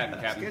 make it happen,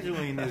 Captain.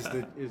 Scheduling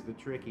is the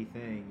tricky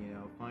thing, you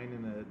know,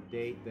 finding a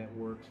date that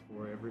works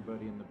for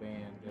everybody in the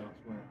band. That's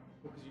when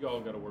Because you all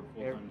got to work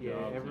full time yeah,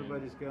 jobs.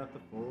 everybody's got the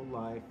full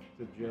life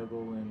to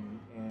juggle,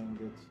 and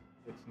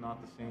it's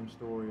not the same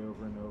story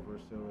over and over,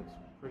 so it's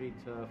pretty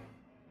tough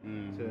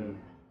to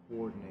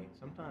coordinate.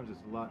 Sometimes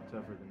it's a lot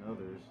tougher than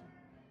others,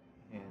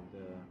 and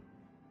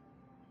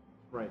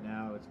right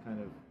now it's kind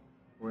of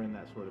we're in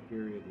that sort of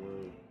period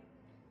where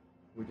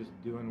we're just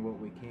doing what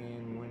we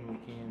can when we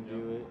can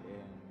do it,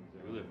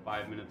 and We live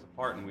 5 minutes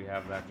apart, and we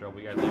have that trouble.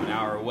 You guys live an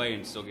hour away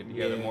and still get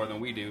together Yeah. more than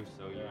we do,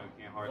 so you know, you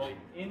can't hardly.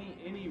 Well,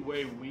 any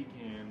way we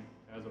can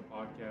as a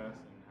podcast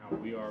and how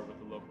we are with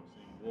the local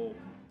scene, we'll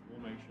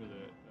make sure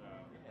that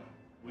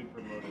we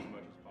promote as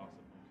much as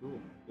possible. cool.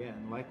 Yeah,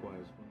 and likewise.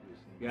 when we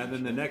sing. Yeah,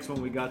 then the next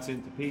one we got's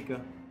in Topeka.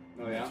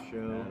 Oh yeah.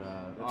 Show.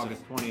 At, That's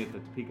August 20th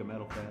at Topeka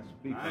Metal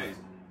Fest. Be fun. Nice.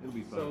 It'll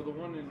be fun. So the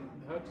one in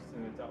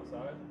Hutchinson, it's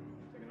outside.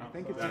 I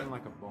think it's in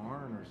like a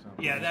barn or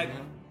something. Yeah, that isn't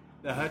it?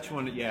 the Hutch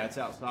one. Yeah, it's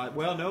outside.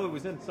 Well, no, it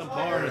was in some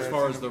barn. As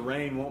far as the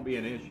rain won't be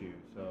an issue.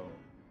 So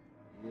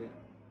Yeah.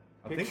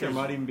 I think there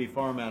might even be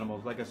farm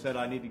animals. Like I said,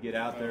 I need to get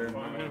out there.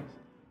 Farm animals.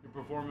 You're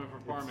performing for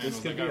farm This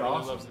animals. could That be guy really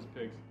awesome. loves his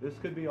pigs. This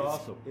could be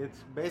awesome. It's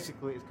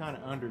basically kind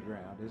of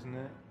underground, isn't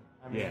it?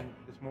 I mean, Yeah.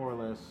 it's more or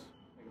less.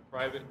 Like a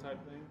private type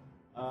thing.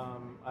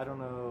 I don't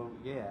know.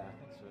 Yeah, I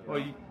think so. Well,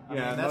 I mean,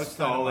 yeah, that's most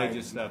kinda all like-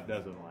 ages stuff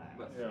doesn't last.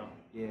 But- Yeah.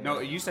 Yeah. No,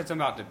 you said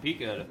something about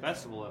Topeka, the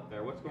festival up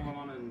there. What's going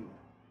on in?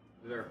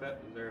 Is there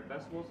a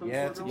festival? Of some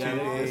Yeah, sort it's a going Yeah, on?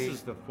 two-day- this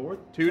is the fourth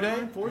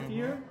 2-day? fourth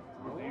year.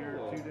 Oh.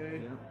 Yeah.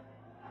 2-day.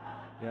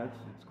 Yeah,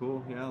 it's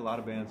cool. Yeah, a lot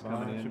of bands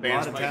coming in. A lot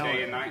Bands of play day talent.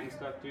 and night and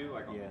stuff too.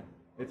 Like Yeah.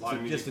 It's lot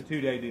of just a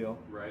music. 2-day deal.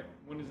 right.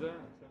 When is that?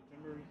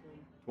 September, you said?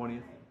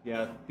 20th.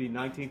 Yeah, the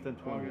 19th and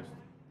 20th. August.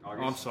 Oh,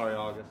 I'm sorry,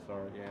 August.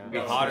 Sorry. Yeah. Be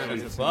hotter than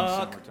It's in the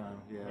fuck.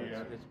 summertime. Yeah,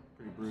 Yeah. It's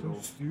pretty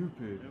brutal.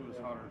 stupid. It was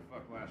hotter than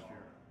fuck last year.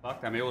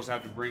 Fuck that. Maybe we'll just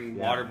have to bring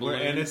Yeah, water we're-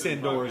 balloons. and it's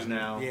indoors fucking-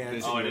 now. Yeah,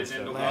 this Oh, it year, is so-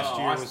 indoors. Last Oh,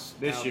 year I was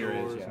This year is,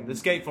 outdoors yeah. and- The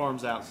skate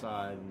farm's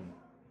outside, and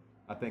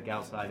I think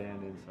outside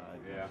and inside.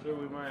 Yeah. So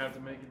we might have to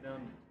make it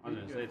down. I was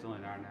gonna say it's only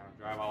an hour and a half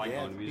drive. I like yeah,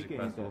 going to music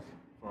Topeka ain't festivals.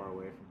 that far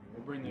away from We'll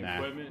here. bring the Nah.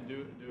 equipment and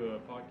do a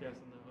podcast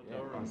in the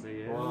hotel room.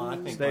 Honestly, yeah. Well, I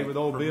think Stay with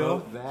old Bill.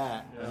 promote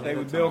That Yeah. ahead Stay of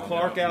with Bill time.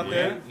 Clark out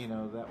there. You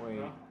know, that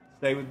way.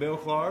 Stay with Bill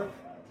Clark.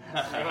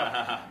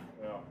 Yeah.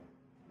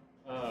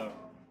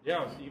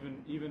 Yeah.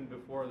 Even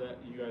before that,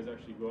 you guys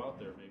actually go out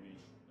there, maybe.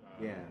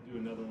 Yeah. Do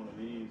another one of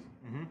these.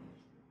 Mm-hmm.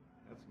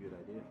 That's a good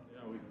idea.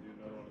 Yeah, we can do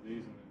another one of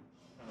these and then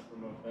kind of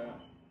promote that.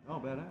 Oh,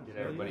 badass. Get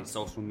Hell everybody's yeah.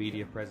 social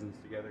media presence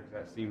together because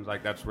that seems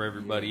like that's where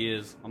everybody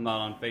is. I'm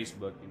not on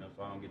Facebook, you know,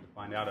 so I don't get to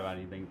find out about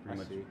anything. Pretty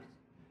much see.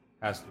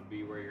 has to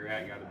be where you're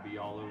at. You got to be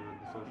all over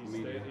the social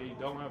media. He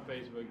don't have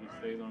Facebook. He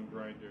stays on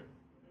Grindr.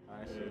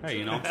 I see. Hey,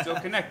 you know, I'm still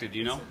connected.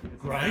 You know.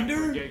 It's an app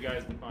for gay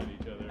guys to find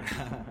each other,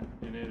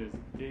 and it is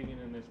digging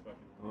in this fucking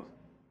Well,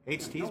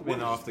 place. HT's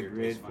been off the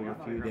grid for a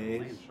few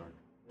days.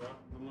 Yeah.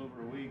 A little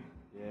over a week.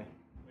 Yeah,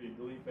 Will you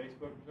delete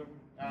Facebook or something?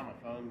 Out of my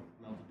phone,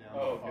 melted down Oh,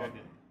 my okay.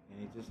 pocket. and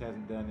he just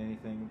hasn't done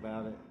anything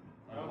about it.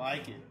 I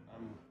like it.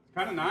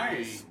 Kind of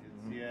nice. It's,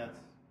 yeah,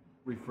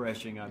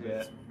 Refreshing, I bet.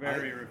 it's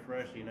very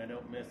refreshing. I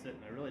don't miss it,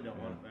 and I really don't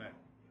want it back.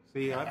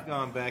 See, I've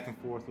gone back and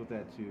forth with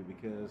that too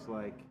because,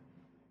 like,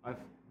 I've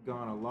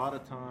gone a lot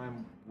of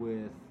time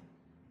with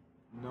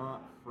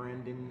not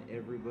friending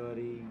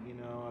everybody. You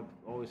know,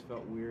 I've always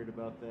felt weird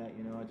about that.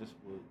 You know, I just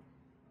would.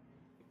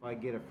 If I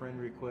get a friend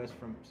request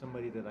from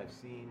somebody that I've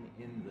seen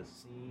in the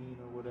scene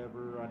or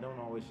whatever, I don't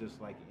always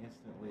just like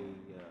instantly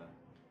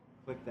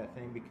click that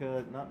thing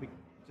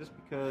just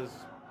because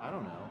I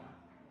don't know.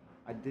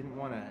 I didn't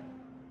want to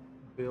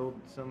build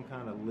some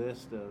kind of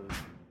list of a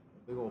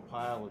big old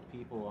pile of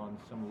people on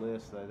some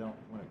list that I don't.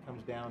 When it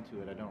comes down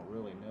to it, I don't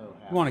really know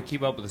how. You want to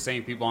keep up with the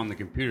same people on the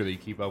computer that you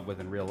keep up with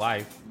in real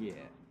life. Yeah.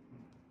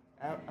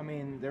 I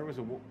mean, there was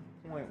a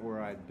point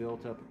where I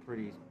built up a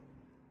pretty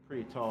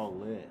tall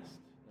list.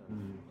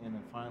 And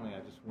then finally I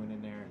just went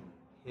in there and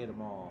hit them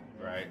all.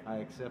 Right. I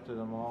accepted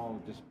them all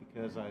just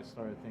because I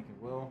started thinking,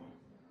 well,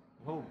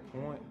 the whole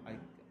point,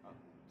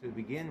 to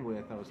begin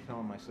with, I was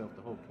telling myself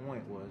the whole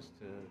point was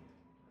to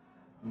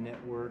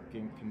network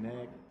and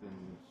connect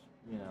and,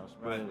 you know,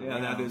 spread Right. it Yeah,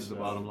 around. that is the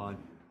So- bottom line.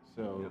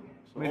 So,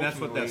 I mean, that's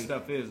what that ultimately-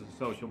 stuff is, a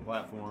social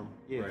platform.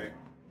 Yeah. Right.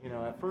 You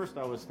know, at first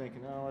I was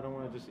thinking, oh, I don't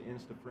want to just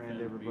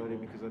insta-friend everybody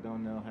because I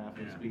don't know half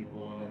these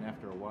people. And then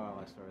after a while,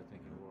 I started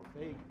thinking, well, if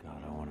they,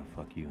 God, I want to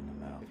fuck you in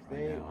the mouth if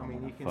right they, now. I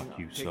mean, you can fuck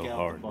you pick so out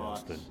hard, the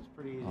bots. Dustin. It's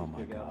pretty easy Oh to my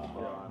pick out the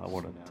God, bots. I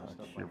want you to know, touch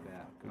stuff your like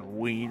that. fucking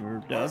wiener,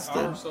 Our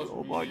Dustin. social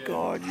Oh my media-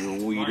 God, your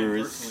mine wiener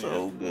is personally so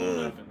has blown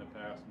good. up in the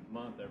past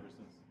month ever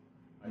since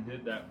I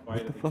did that fight What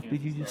at the the fuck did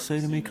you Kansas just Star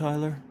say to me, Casino,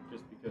 Kyler?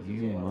 Just because You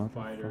there's a lot of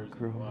fighters and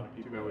motherfucker. a lot of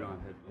people. Too bad we don't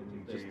have headphones.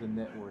 And just the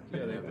networking.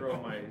 Yeah, they of it.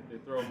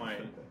 throw my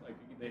like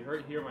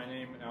hear my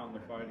name out in the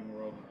fighting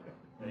world,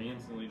 and they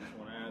instantly just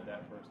want to add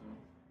that person.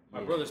 My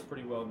Yeah. brother's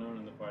pretty well known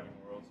in the fighting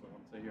world, so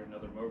once they hear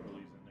another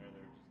Moberly's in there,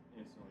 they're just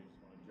instantly just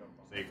want to jump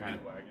on So you the kind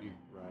of bandwagon.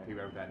 Right.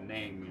 people have that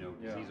name, you know,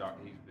 because Yeah.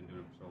 he's been doing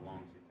it for so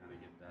long, so you kind of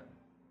get that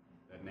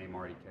name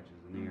already catches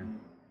an ear.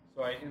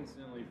 So I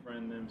instantly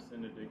friend them,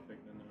 send a dick pic,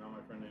 then they're not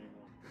my friend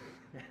anymore.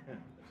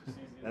 It's just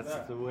easy as That's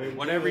that. the way. to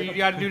Whatever do you it.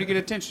 got to do to get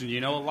attention,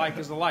 you know, a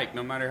like is a like,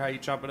 no matter how you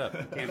chop it up.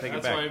 You can't take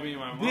it That's why back. me and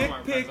my mom Dick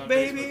aren't pic, friends on Facebook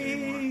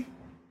baby! anymore.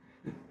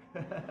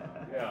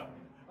 Yeah,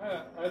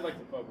 I'd like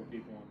to fuck with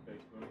people on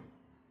Facebook.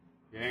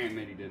 Yeah, Aunt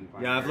Mitty didn't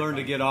find Yeah, I've very learned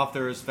to funny. get off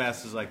there as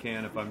fast as I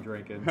can if I'm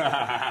drinking.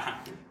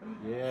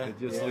 Yeah. It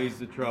just yeah. leads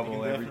to trouble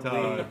You can every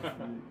definitely-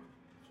 time.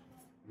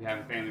 You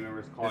having family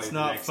members call you It's the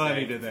not next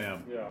funny day. to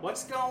them. Yeah.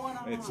 What's going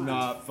on? It's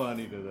not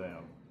funny to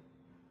them.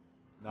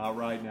 Not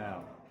right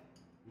now.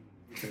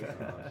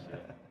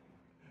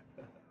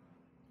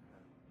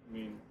 I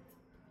mean,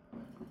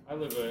 I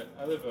live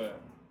a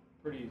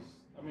pretty.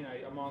 I mean,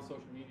 I'm on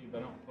social media, but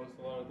I don't post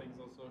a lot of things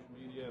on social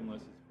media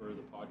unless it's for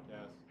the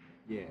podcast.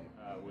 Yeah.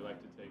 We like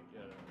to take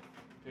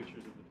pictures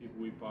of the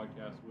people we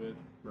podcast with.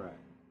 Right.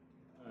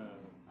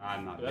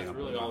 I'm not But that's big on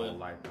really putting my all whole that.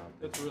 life out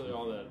there. That's really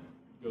all that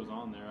goes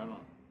on there. I don't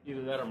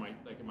either that or my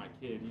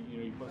kid. You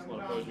know, you post a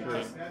lot of photos. of your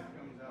kid.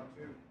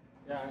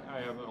 Yeah, I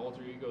have an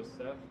alter ego,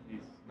 Seth.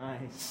 He's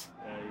Nice.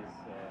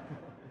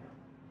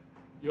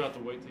 you have to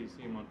wait till you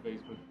see him on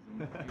Facebook.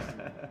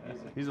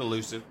 He's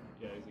elusive.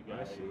 He's a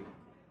guy. I see.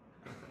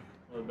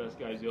 One of the best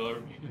guys you'll ever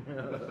meet.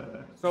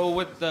 So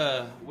with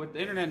the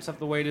internet and stuff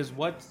the way it is,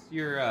 what's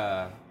your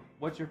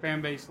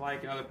fan base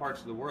like in other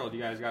parts of the world?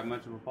 You guys got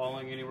much of a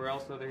following anywhere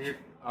else other here?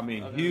 I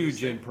mean, Other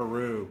huge than in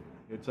Peru.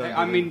 It's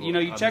I mean, you know,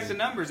 you unbelievable. check I the mean,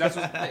 numbers. That's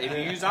what, if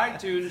you use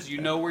iTunes, you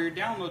know where your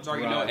downloads are.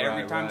 You know Right,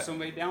 every right, time right.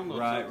 somebody downloads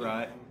Right, something.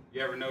 right. You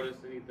ever notice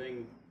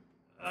anything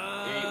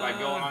like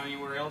going on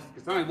anywhere else?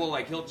 Because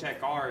sometimes he'll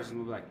check ours and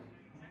we'll be like,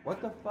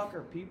 what the fuck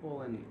are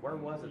people in, where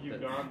was it? that-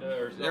 Uganda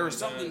or something. There was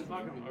something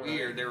like that. fucking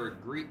weird. There were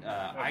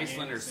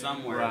Iceland or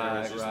somewhere. Right,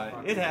 there was just right.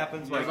 fucking- It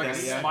happens There was like like a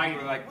that, yeah. spike.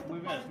 We're like, what the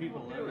We've fuck had people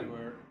doing?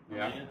 everywhere.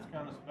 Yeah. I mean, it's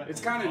kind of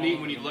It's kind of neat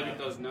when you look at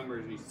those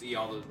numbers and you see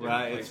all those different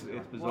Right, places. it's You're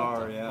like, bizarre,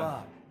 what the yeah.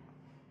 fuck?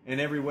 And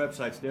every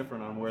website's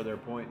different on where they're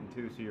pointing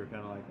to, so you're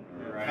kind of like,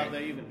 Right. How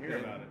they even hear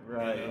about it.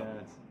 right, you know? yeah.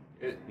 It's,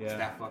 It's Yeah.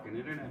 that fucking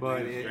internet. But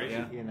man. It's it, crazy.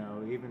 yeah. you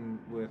know, even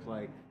with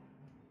like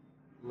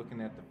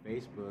looking at the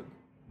Facebook,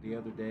 the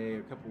other day,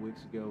 a couple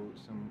weeks ago,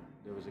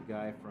 there was a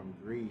guy from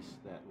Greece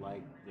that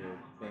liked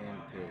the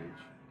band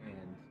page,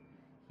 and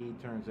he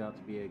turns out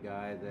to be a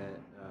guy that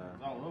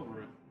It's all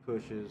over it.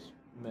 pushes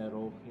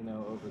metal, you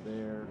know, over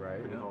there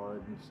Right. pretty Yeah.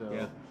 hard, and so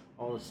Yeah.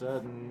 all of a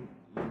sudden,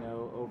 you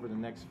know, over the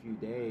next few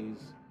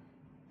days,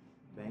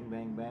 bang,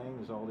 bang, bang,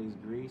 there's all these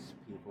Greece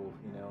people,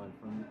 you know, and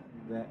from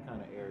that kind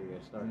of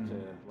area start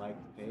to like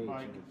the page,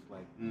 Spike. and it's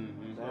like,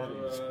 Mhm. that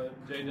is So,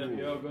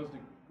 JWL goes to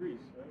Greece,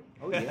 right?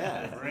 oh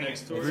yeah,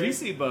 Next tour.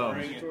 Greasy bum.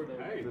 Next tour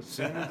date. Hey. the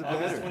sooner the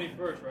August better.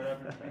 21st, right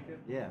after the weekend.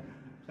 Yeah,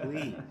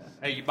 please.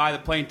 Hey, you buy the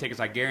plane tickets,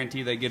 I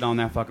guarantee they get on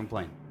that fucking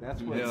plane.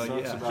 That's what Hell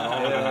sucks yeah. about all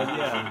Hell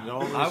that. yeah.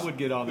 All this- I would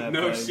get on that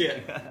No plane.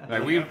 shit.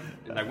 Like we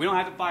don't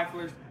have to fly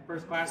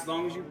first class as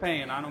long as you're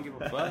paying. I don't give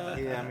a fuck.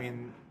 Yeah, I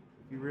mean,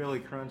 if you really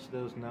crunch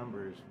those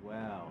numbers,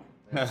 wow.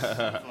 That's,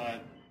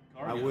 Fly I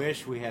cargo.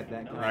 wish we had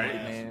that kind Right. of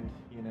demand.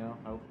 You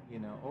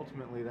know,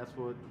 ultimately that's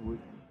what we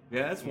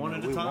Yeah, it's you one know,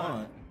 at a we time.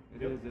 want.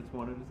 It is. It's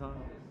one at a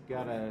time.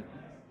 Gotta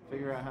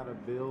figure out how to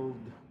build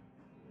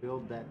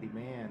that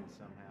demand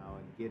somehow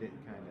and get it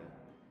kind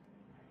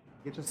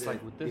of get Just the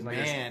like with this, like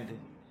demand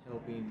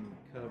helping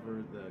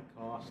cover the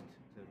cost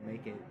to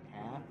make it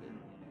happen.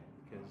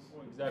 Because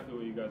Well, exactly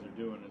what you guys are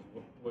doing is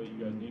what you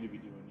guys need to be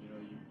doing. You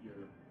know,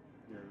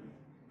 you're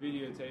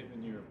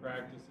videotaping your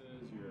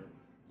practices. You're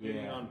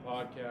getting Yeah. on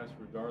podcasts,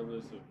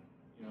 regardless of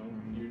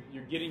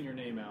you're getting your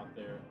name out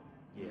there.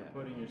 You're Yeah.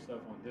 putting your stuff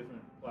on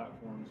different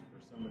platforms for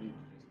somebody to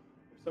just.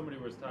 If somebody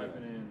was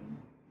typing in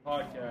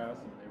podcast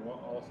and they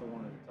also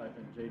wanted to type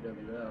in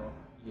JWL,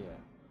 yeah,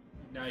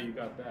 now you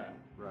got that.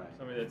 right.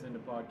 Somebody that's into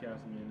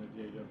podcasting into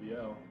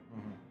JWL.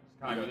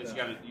 Kind of,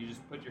 you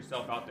just put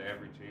yourself out there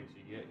every chance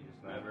you get.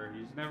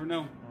 You just never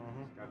know.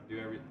 Just got to do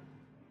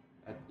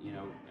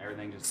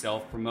everything just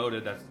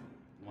self-promoted. That's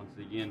once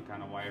again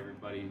kind of why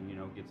everybody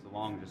gets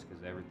along, just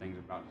because everything's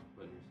about just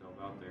putting yourself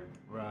out there.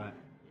 Right.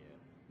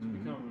 It's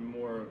becoming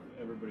more of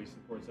everybody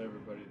supports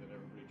everybody than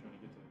everybody trying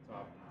to get to the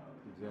top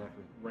and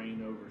Exactly.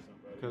 reign over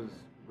somebody. Because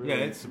really,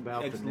 Yeah, it's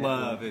about it's the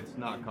love. network. It's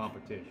not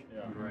competition.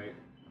 Yeah. Right.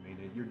 I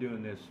mean, you're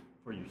doing this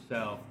for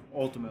yourself,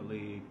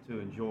 ultimately to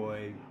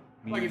enjoy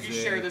music, Like if you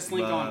share this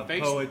link on love,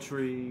 Facebook-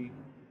 poetry,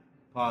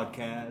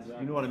 podcasts.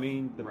 You know what I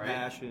mean? The Right.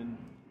 passion.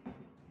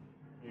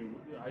 I mean,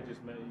 I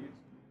just met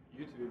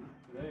YouTube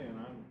today, and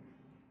I'm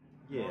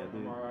Yeah,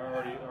 dude.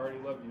 I already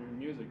love your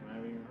music, and I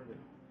haven't even heard it.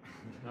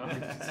 No,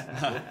 it's just-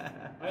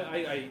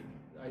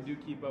 I do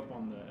keep up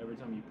on the every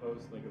time you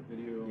post like a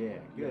video. Yeah,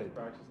 you guys good.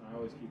 practice, and I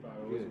always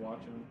Good. watch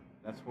them.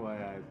 That's why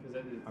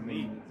I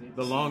mean,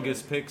 The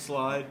longest pick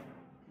slide.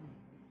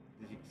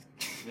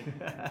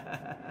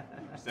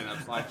 Send up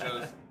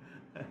slideshows.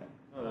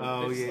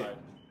 Oh yeah.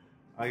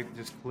 I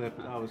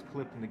was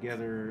clipping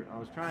together. I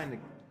was trying to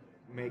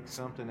make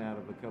something out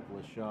of a couple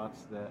of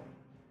shots that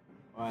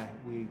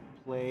we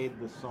played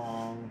the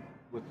song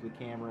with the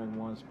camera in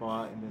one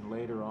spot, and then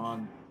later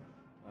on,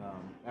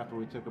 after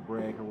we took a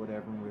break or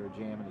whatever, and we were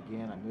jamming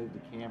again, I moved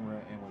the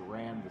camera and we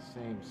ran the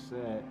same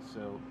set.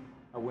 So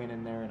I went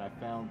in there and I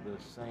found the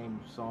same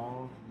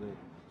song.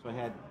 So I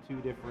had two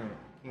different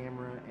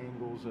camera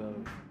angles of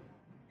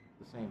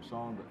the same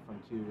song, but from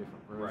two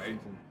different versions. Right.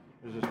 And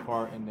there's this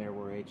part in there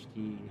where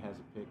HT has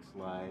a pick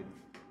slide,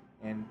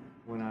 and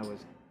when I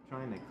was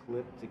trying to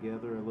clip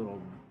together a little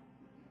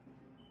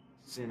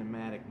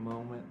cinematic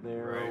moment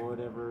there Right. or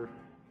whatever,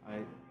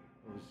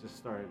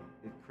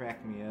 it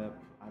cracked me up.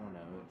 I don't know,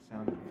 it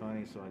sounded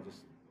funny, so I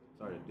just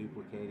started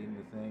duplicating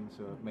the thing,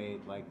 so it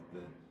made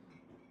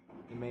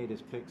it made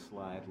his pick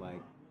slide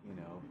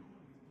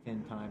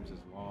 10 times as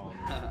long,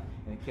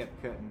 and it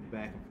kept cutting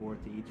back and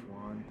forth to each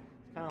one.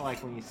 It's kind of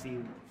like when you see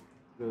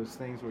those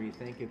things where you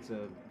think it's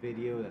a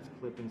video that's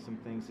clipping some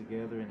things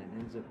together, and it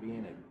ends up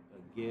being a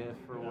GIF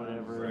or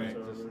whatever, and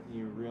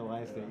you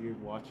realize that you're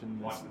watching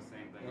this Watching the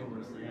same thing over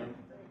and over endlessly. again.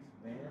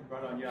 Man.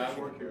 Right on. Yeah, I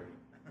work here.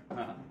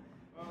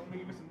 Let me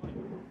give me some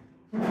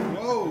money.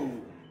 Whoa!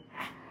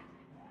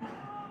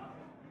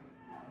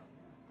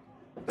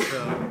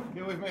 So,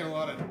 Yeah, we've made a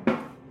lot of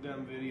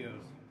dumb videos.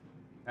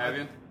 Have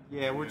you?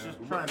 yeah, we're just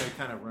trying to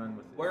kind of run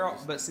with it. Where?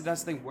 But see,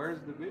 that's the thing. Where's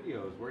the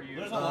videos? Where you?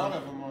 There's a lot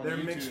of them on They're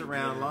YouTube. mixed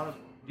around. A lot of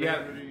Do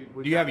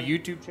you have a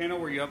YouTube channel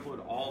where you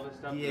upload all this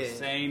stuff to the Yeah.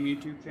 same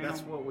YouTube channel?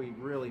 That's what we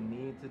really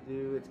need to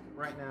do. It's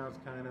right now. It's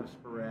kind of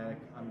sporadic.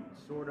 I'm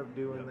sort of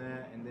doing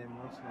that, and then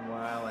once in a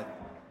while,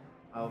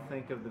 I'll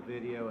think of the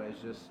video as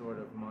just sort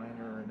of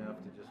minor enough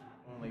to just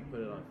only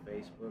put it on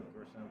Facebook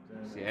or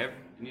something. See, and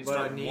you But I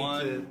start need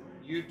one to-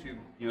 YouTube.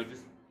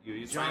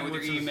 You John sign with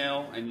your Woods'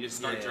 email and you just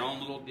start Yeah. your own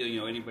little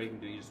deal. Anybody can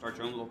do. You just start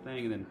your own little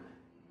thing, and then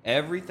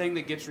everything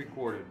that gets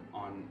recorded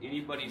on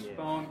anybody's Yeah.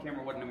 phone,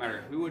 camera, no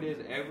matter who it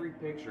is, every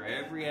picture,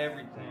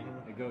 everything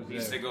It goes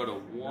needs there. to go to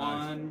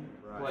one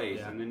Right, place,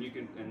 yeah. and then you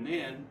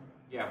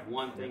have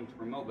one thing to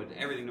promote. But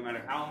everything, no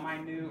matter how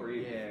minute or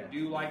if Yeah.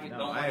 you do like it, No,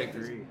 don't I like it,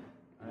 just- agree.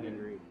 I and then-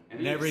 agree. and And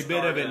then every you bit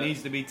of start it a-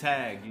 needs to be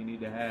tagged. You need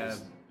to have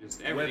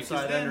just everything.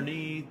 'Cause website then-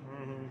 underneath.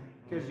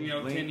 Because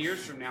 10 links.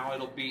 years from now,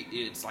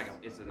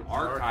 it's an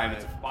archive,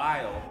 it's a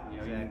file. You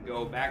can Exactly.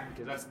 go back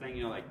because that's the thing.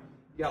 You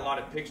got a lot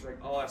of pictures like,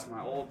 oh, that's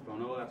my old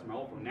phone. Oh, that's my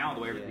old phone. Now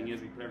the way everything Yeah.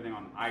 is, we put everything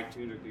on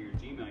iTunes or through your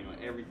Gmail.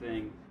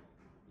 Everything.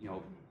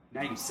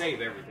 Now you can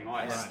save everything, all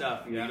that Right.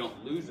 stuff. You Yeah.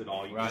 don't lose it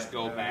all. You Right. just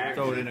go back.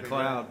 Throw it in a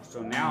cloud.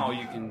 So now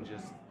you can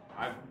just.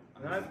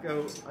 And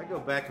I go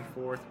back and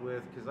forth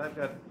with,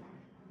 because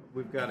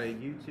we've got a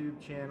YouTube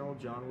channel,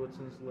 John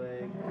Woodson's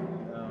Leg.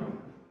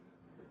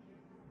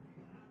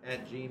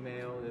 At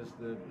Gmail is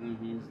the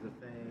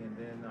thing, and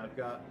then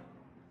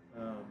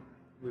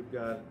we've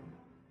got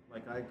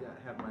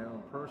have my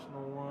own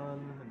personal one,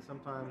 and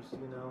sometimes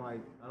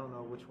I don't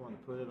know which one to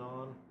put it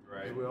on.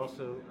 Right. 'Cause we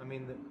also,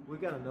 we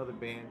got another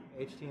band.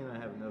 HT and I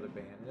have another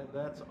band.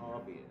 That's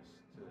obvious.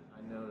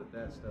 I know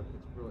that stuff.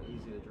 It's real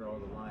easy to draw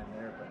the line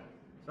there, but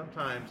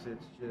sometimes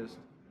it's just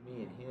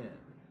me and him,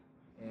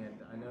 and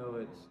I know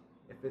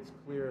if it's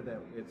clear that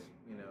it's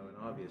an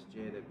obvious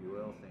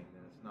JWL thing,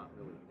 then it's not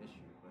really an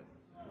issue. But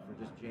if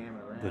we're just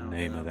jamming around, The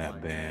name then of I'm that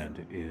like,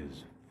 band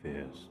is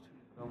Fist.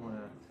 I don't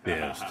wanna,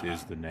 Fist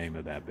is the name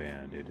of that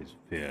band. It is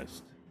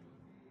Fist.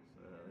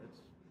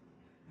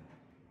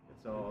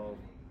 it's all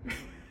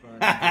fun.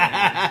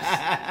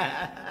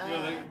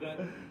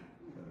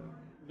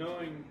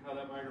 Knowing how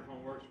that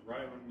microphone works,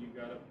 right when you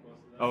got up close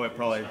to that. Oh, it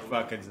probably just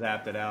fucking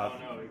zapped it Oh out.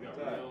 no, it got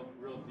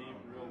real deep,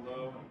 real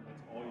low.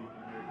 That's all you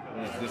can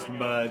hear. It's just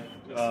mud.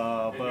 Just-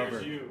 Oh, it hears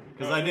bummer. you.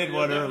 'Cause No, I did you'll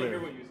one definitely earlier.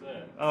 Hear what you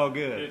said. Oh,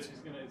 good. It's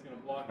gonna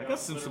block I out got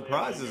some literally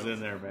surprises everything in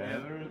there, Yeah,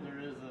 man. there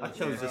is a I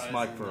chose this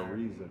surprise mic in for a there.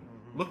 reason.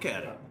 Look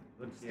at it.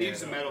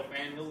 Steve's a metal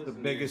fan. He'll The listen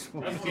to biggest you.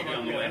 one. That's He's one,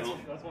 on the way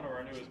home. that's one of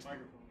our newest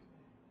microphones.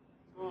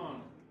 Come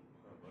on.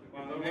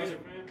 Well, You a amazing.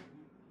 Budweiser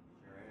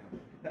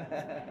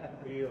fan?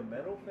 Are you a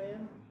metal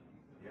fan?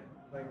 Yeah.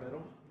 Play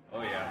metal?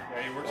 Oh yeah.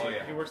 Yeah, he works. Oh, in,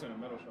 yeah. He works in a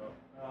metal shop.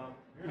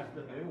 Here's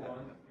the new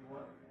one. If you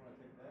want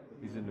to take that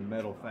with you. He's in the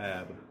metal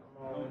fab.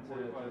 I'm all into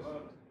 $45.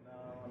 no,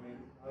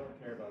 I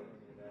don't care about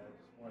any of that. I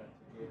just want it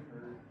to get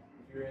heard.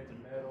 If you're into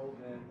metal,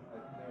 then I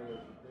know there's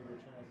a bigger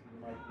chance that you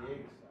might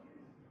dig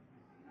something.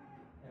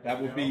 And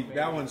That will maybe- be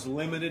that one's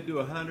limited to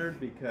 100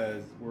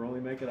 because we're only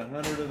making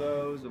 100 of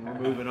those, and we're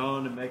moving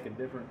on and making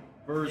different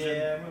version.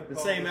 Yeah, I'm gonna The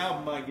call same this-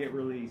 album might get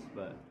released,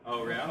 but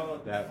Oh, yeah?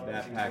 that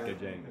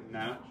packaging.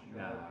 No?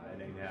 Nah,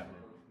 it ain't happening.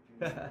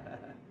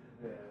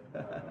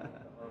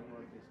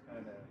 Artwork is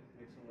kind of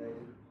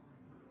pixelated.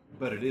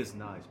 But it is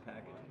nice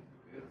packaging.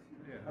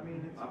 I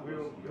mean, we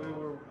were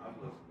cool.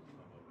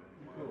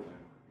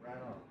 Right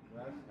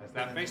on. That's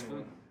that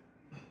Facebook.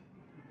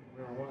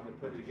 We were wanting to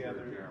put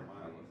together.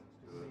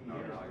 See,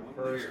 here's the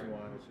first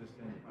one. It's just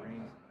in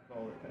green.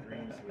 Call it the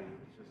green sleeve.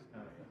 It's just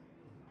kind of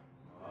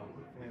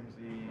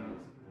flimsy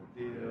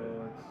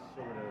deal. It's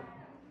sort of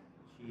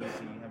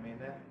cheesy. I mean,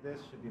 this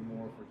should be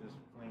more for just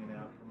clean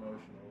out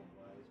promotional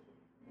wise.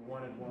 We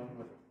wanted one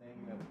with a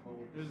thing that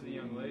holds. Here's the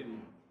young lady.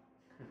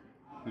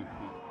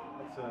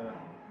 That's a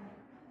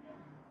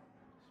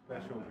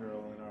special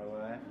girl in our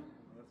life.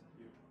 That's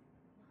cute.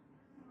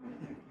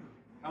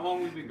 How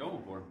long we been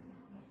going for?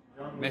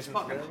 Man, it's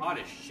fucking hot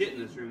as shit in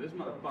this room. This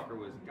motherfucker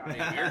was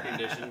goddamn air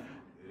conditioned.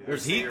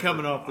 There's heat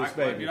coming off this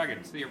baby. Dude, I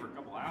could stay here for a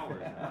couple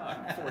hours.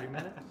 40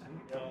 minutes.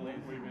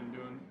 We've been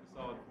doing a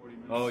solid 40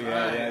 minutes. Oh,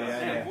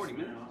 yeah. 40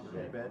 minutes.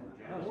 Bed.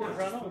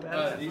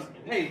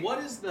 Hey, what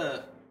is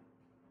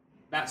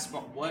that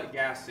spot? What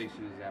gas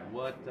station is that?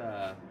 What?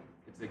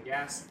 It's a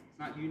gas. It's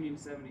not Union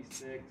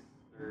 76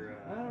 or.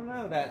 I don't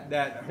know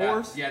that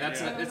horse. Yeah,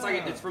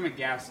 it's from a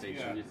gas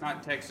station. Yeah. It's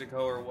not Texaco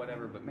or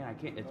whatever. But man, I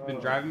can't. It's been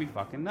driving me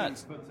fucking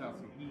nuts. Puts out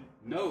some heat.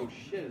 No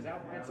shit. Is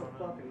that why it's so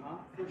fucking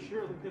hot? For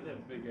sure, look at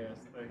that big ass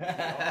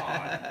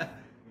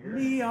thing.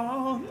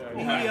 Neon,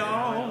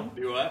 neon.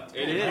 Do what?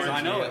 It is.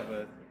 I know it.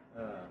 But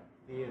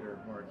theater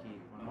marquee.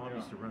 My mom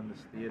used to run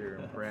this theater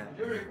in Pratt.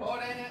 You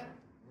recording it?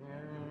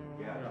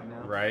 Yeah.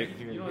 Right.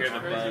 You know Hear what's the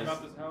crazy buzz.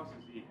 about this house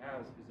is he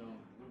has his own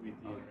movie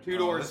theater. 2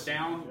 doors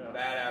down,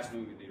 badass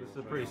movie theater. It's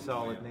a pretty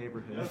solid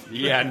neighborhood.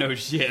 Yeah, no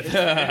shit.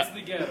 It's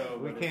the ghetto.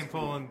 We but came it's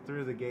cool. pulling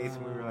through the gates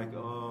and we were like,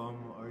 are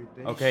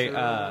they Okay,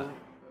 sure?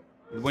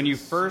 when you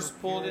first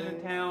pulled into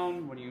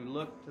town, when you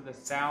looked to the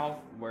south,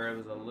 where it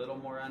was a little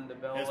more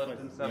undeveloped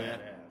and stuff,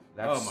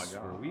 that's Oh my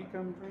God. where we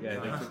come from. Yeah,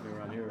 they took me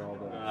around here all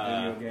the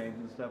Uh, video games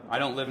and stuff. I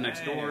don't live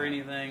next door or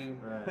anything.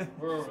 Right.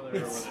 We're over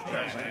there where the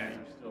trash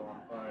cans are still on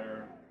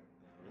fire.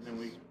 And then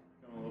we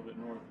come a little bit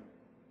north.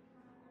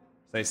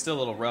 So it's still a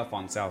little rough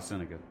on South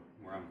Seneca,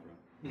 where I'm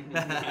from.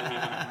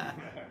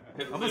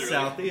 I'm a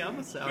Southie. I'm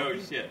a Southie. No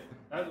shit.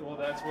 That's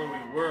where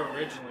we were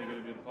originally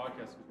going to do the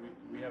podcast because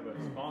we have a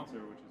sponsor,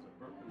 which is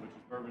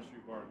Bourbon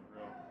Street Bar and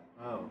Grill.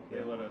 Oh, They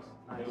okay.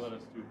 let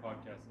us do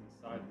podcasts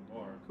inside the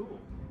bar. Cool.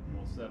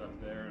 We'll set up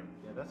there and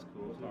Yeah, that's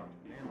cool. we'll talk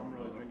to people. I'm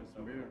really drinking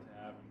some beer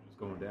tab and just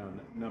Going down.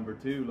 Number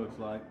 2 looks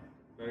like.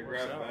 Better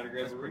grab a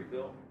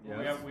refill.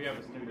 We have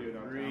a studio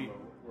downtown,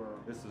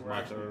 but This is we're my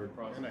actually third. in the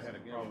process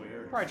of probably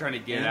Probably trying to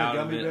get And a out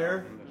of gummy it.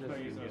 bear. just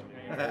using those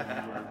painters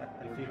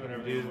and If you doing can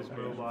everything do this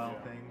location, mobile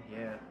yeah. thing,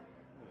 yeah.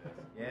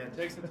 Yeah, It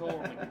takes a toll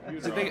on the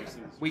computer. The thing,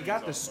 obviously, we the got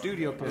screen's the all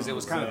studio fucked because it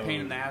was kind of a pain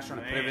in the ass trying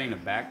to put everything in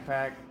a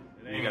backpack.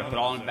 You got to put it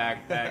all in a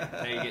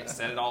backpack, take it,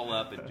 set it all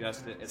up,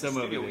 adjust it. It's a Some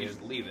of studio, it we is.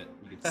 just leave it.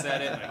 You can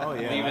set it, Oh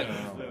yeah, leave I it.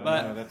 know.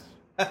 But No,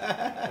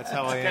 that's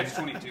how I am. catch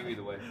 22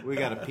 either way. We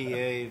got a PA,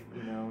 you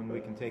know, and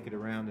we can take it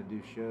around and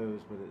do shows,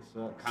 but it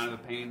sucks. Kind of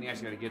a pain in the ass.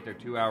 You got to get there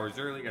 2 hours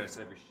early. You got to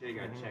set up your shit.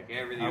 You got to check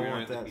everything. I You're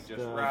want going to that be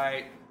just stuff.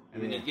 right.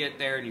 And then Yeah. you get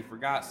there and you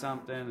forgot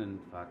something and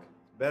fuck.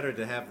 Better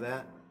to have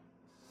that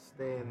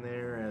stay in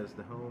there as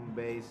the home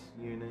base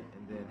unit,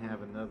 and then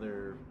have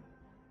another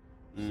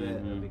set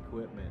of Mhm.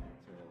 equipment.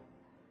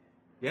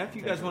 Yeah, if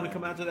you guys want to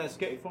come out to that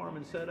skate farm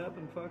and set up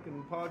and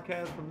fucking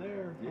podcast from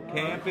there, Yeah.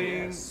 camping,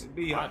 Yes. it'd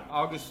be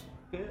August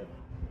 5th.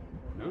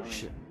 No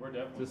shit. We're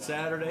definitely It's a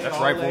Saturday. That's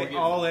all right, a- Paul.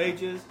 all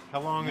ages. How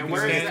long have And you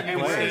where is been that?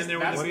 And where stand is there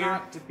with that's a beer?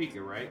 not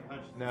Topeka, right?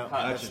 No,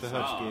 Hutch. that's the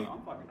Hutch gig.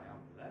 I'm fucking down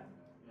for that.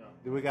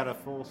 Do we got a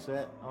full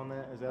set on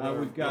that? Is that our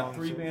We've got long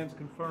 3 set? bands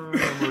confirmed,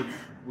 and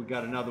we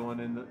got another one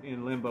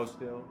in limbo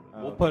still.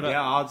 We'll put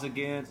yeah, odds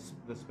against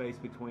the space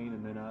between,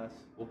 and then us.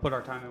 We'll put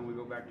our time in when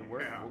we go back to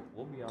work.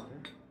 We'll be out there.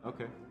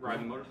 Okay.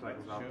 Riding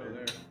motorcycles out there.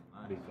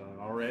 That'd be fun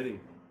already.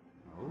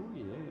 Oh,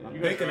 yeah. I'm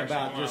You guys thinking are actually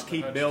about going just out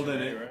keep to Hutch building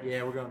today, it. right?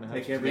 Yeah, we're going to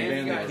Take Hutch. every Man,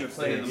 band you that guys keeps are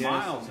playing saying the yes,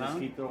 miles, and just huh?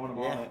 keep throwing them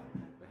Yeah. on it.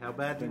 How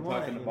bad do Been you want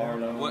talking it? to you know?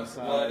 Barlow.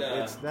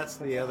 What, That's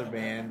the other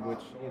band, which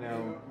you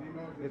know,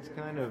 it's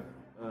kind of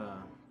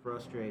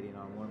frustrating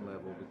on one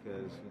level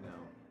because you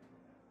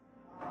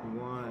know, you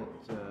want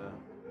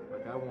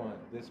like I want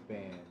this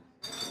band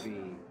to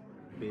be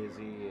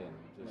busy and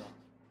just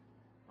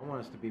I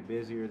want us to be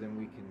busier than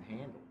we can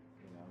handle,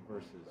 you know,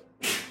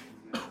 versus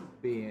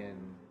being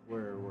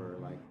where we're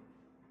like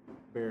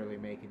barely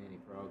making any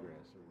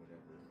progress or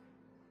whatever.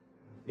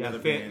 Yeah, other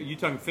the band- you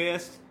talking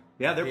Fist?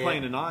 Yeah, they're Yeah.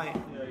 playing tonight.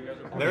 Yeah, you guys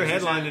are They're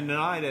playing. headlining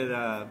tonight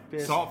at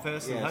Fist- Salt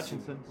Fest in yes,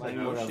 Hutchinson. Like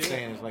Same what old I'm shit.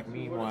 saying is like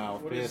meanwhile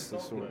what is Fist is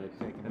Salt sort of Fest?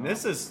 taking And off.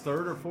 this is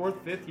 3rd or 4th,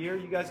 5th year.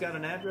 You guys got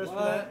an address for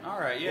that? All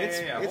right, yeah,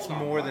 it's yeah. it's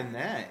Hold on. more than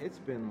that. It's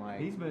been like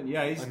He's the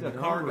a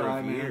car number guy,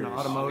 of man. years.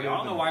 Automotive. I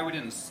don't know why we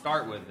didn't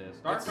start with this.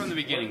 Start from the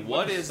beginning.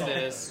 What is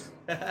this?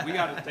 We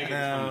got to take it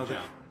No, from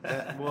the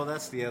jump. well,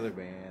 that's the other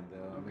band, though.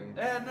 I mean,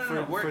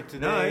 No. for We're, today,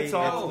 No, it's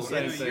all oh, the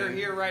same you're thing.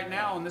 here right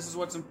now, and this is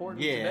what's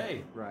important yeah,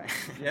 today. right,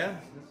 Yeah,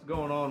 this is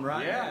going on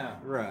right Yeah. now.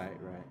 right.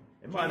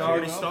 It might have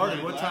already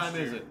started. What time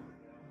is it?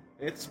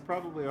 It's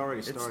probably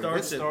already started.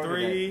 starts at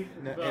 3.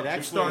 It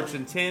actually starts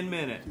in 10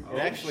 minutes. It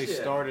actually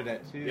started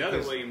at 2 The other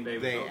because William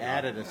David they Hope.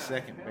 added a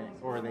second band,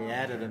 or they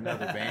added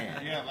another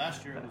band. Yeah,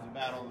 last year it was a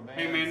battle of the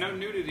bands. Hey man, no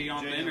nudity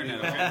on the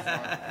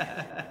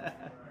internet.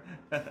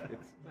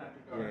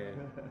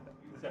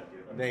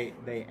 Okay?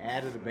 They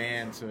added a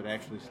band, so it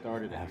actually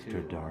started at 2.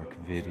 After Dark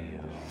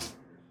Video.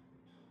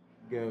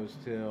 Goes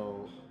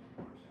till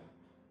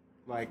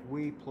like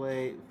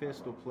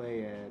Fist will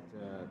play at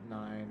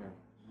 9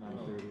 or 9:30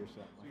 or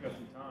something. You got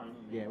some time.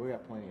 Yeah, we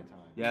got plenty of time.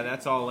 Yeah,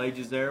 that's all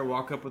ages there.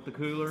 Walk up with the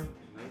cooler.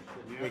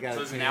 We got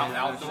So it's it an in-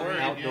 outdoor?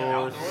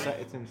 Outdoors. Outdoor?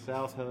 It's in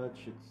South Hutch.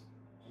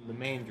 It's the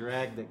main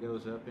drag that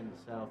goes up into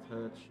South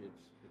Hutch.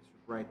 It's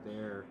right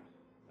there.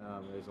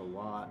 There's a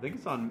lot. I think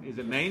it's on. Is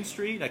it Main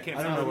Street? I can't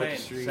I don't remember know what what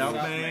street. South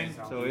South Main. Main,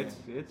 South So Main.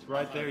 it's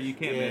right there. You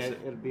can't Yeah, miss it.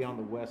 it'll be on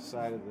the west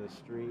side of the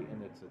street,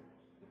 and it's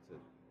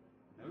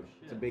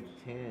a big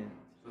tent.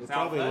 So It South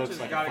probably Hutch looks has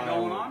like got a it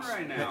going on fireworks.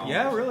 right now.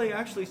 Yeah, really.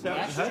 Actually, South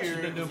Last Hutch year has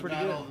it been doing was pretty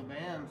Battle good. of the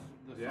Bands,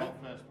 the Yeah. Salt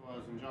Fest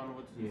was in John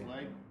Woodson's Yeah.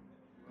 Lake.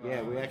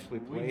 Yeah, we actually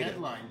We played it.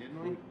 headlined,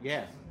 didn't we?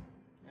 Yeah,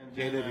 And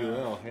then,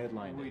 JWL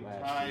headlined we it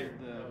last tied year.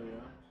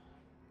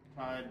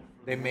 tied.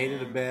 for They the made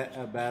it band.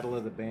 a battle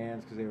of the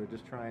bands because they were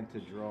just trying to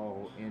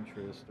draw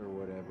interest or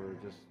whatever.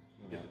 Just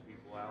you know, Get the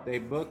people out. they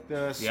booked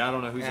us. Yeah, I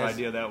don't know whose as-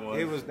 idea that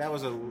was. That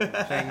was a thing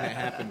that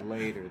happened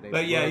later. They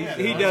But yeah, booked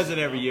he us. does it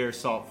every year.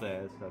 Salt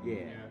Fest. I mean.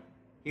 Yeah.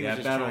 He Yeah, was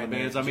just Battle of trying the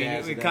to Bands. I mean,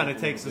 jazz it up kind a of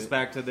takes little us bit.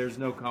 back to there's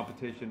no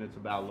competition. It's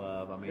about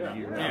love. I mean, Yeah.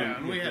 you're Yeah,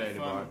 and we had creative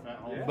fun art. with that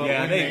whole. But But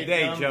Yeah, we they made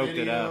they dumb joked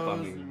it up. I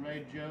videos mean, and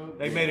made jokes.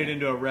 they made it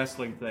into a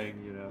wrestling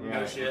thing. You know. Yeah,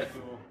 No shit.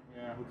 Cool.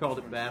 Yeah. We called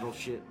it Battle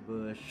Shit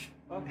Bush.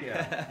 Fuck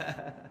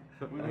yeah.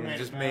 We And made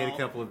just it made a out.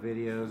 couple of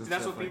videos. And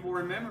That's stuff what people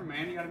remember,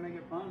 man. You got to make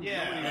it fun.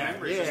 Yeah. Nobody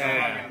remembers. Yeah.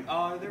 Just like,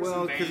 oh, there's Well,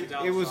 some because bands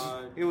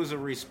outside. it was a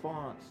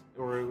response,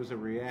 or it was a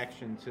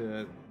reaction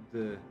to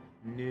the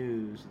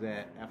news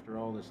that after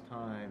all this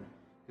time,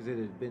 because it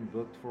had been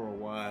booked for a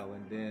while,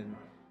 and then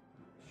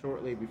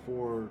shortly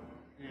before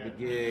Yeah, the it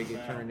gig,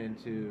 turned it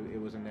into turned into,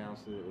 it was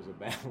announced that it was a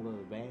battle of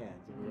the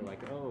bands, and we were like,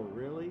 oh,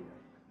 really?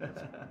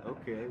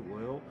 Okay,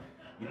 well,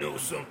 you know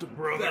something,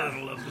 brother?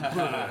 Battle of the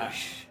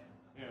Bush.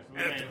 Yeah,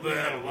 so we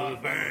made a lot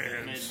of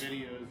fun. Made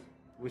videos.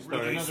 We With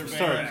started another cutting.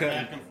 band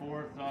back and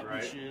forth, talking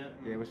Right. shit.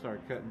 Yeah, we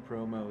started cutting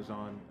promos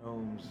on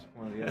Ohms,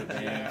 one of the other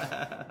bands,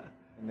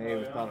 and they Oh,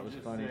 yeah? thought it was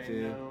Just funny say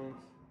too. no.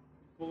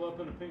 Pull up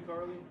in a pink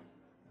Harley.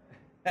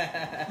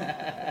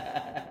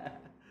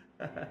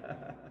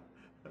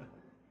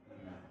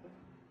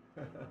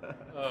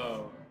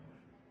 Oh,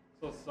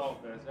 so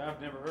Salt Fest.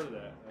 I've never heard of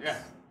that. Yeah.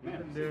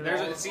 That's-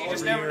 There's you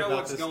just every never year know about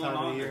what's this going time of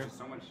on. year. There's just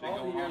so much shit All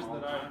going the years on all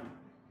that the I've time.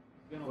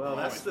 been on Well,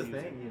 the that's the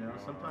music. thing, you know.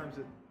 Sometimes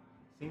it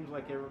seems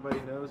like everybody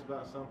knows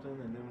about something,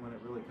 and then when it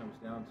really comes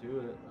down to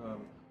it,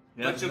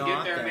 Yeah. But you'll not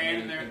get there, that man,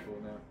 many and there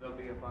people know. there'll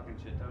be a fucking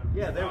shit ton.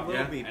 Yeah, there will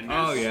Yeah. be. And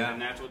Oh, that's, yeah. and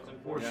that's what's For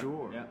important.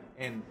 sure. Yeah.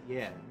 And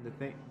yeah,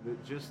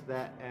 just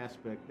that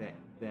aspect that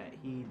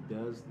he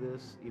does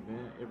this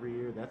event every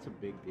year, that's a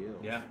big deal.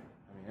 Yeah.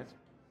 I mean, that's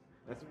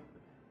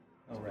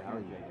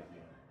valuable.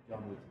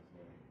 John Woodson's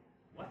leg.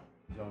 What?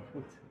 John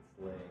Woodson's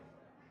leg.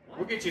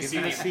 We'll get you a Give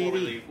CD me a before CD. we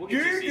leave. We'll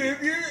get you a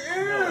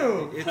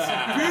CD.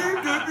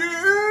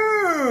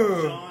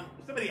 John,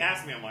 somebody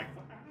asked me, I'm like,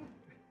 what?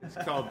 It's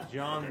called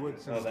John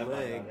Woodson's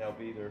Leg. help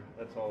either.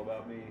 That's all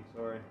about me.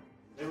 Sorry.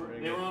 They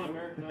were on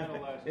American Idol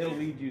last year. It'll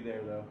lead you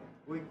there though.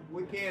 We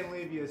can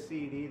leave you a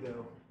CD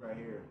though, right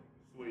here.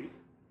 Sweet.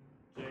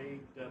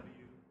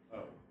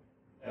 JWO.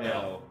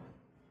 L.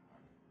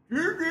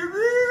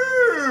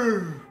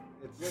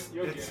 It's,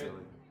 You'll it's get it. silly.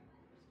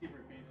 Keep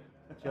repeating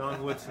it.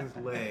 John Woodson's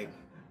Leg.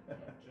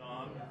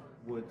 John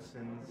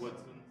Woodson's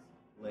Woodson's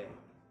Leg.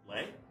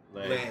 leg?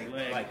 Leg.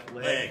 Leg. Like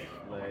leg. Leg.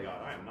 Oh my Leg.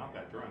 god, I am not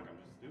that drunk. I'm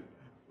just stupid.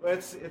 Well,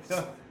 it's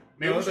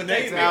Maybe we should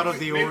that's take- out maybe of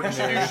the we- maybe we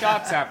should ordinary. do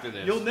shots after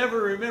this. You'll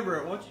never remember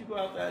it once you go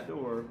out that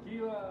door.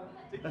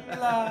 Come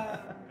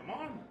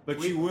on.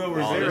 But you will Oh,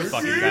 remember. this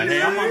fucking guy.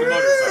 Hey, I'm on the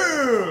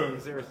motorcycle.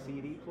 Is there a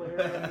CD player in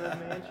the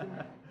mansion?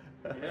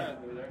 Yeah,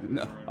 they're there.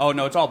 No. Oh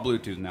no, it's all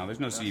Bluetooth now. There's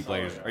no CD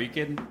players. Are you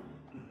kidding?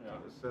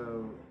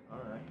 So, all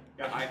right.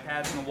 Got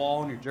iPads on the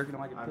wall and you're jerking it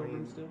like a I pilgrim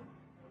mean- still?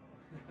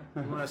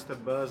 You want us to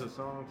buzz a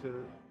song to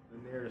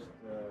the nearest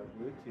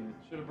Bluetooth?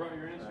 Should have brought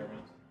your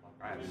instruments.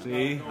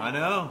 See, I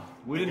know.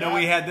 We didn't know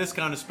we had this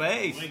kind of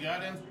space. We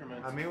got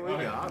instruments. I mean, we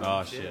got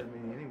Oh, shit. shit. I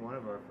mean, any one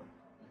of our.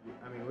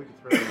 I mean, we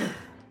could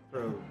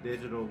throw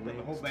digital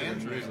links whole to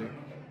band the music trailer.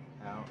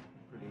 out.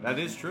 Pretty That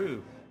easy. is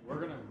true.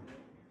 We're gonna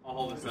I'll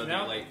hold this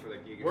Now- up late for the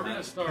gig. we're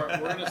gonna start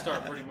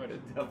pretty much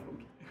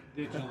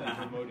digitally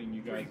promoting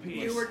you guys.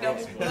 You were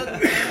double Now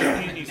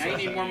Now you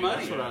need more money.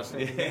 That's what I was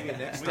thinking. Maybe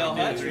next Tell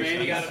time. Hutch, we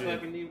man, you gotta should,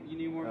 fucking you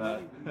need more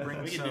money.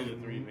 bring We can some do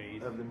the 3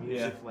 V's. of the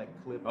music Yeah.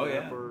 like clipped Oh, yeah.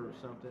 up or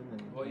something.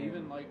 And, Well,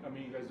 even like, I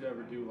mean, you guys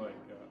ever do like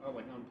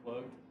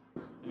unplugged?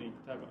 Any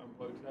type of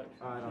unplugged sex?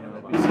 I don't know.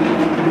 That'd be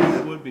sexy.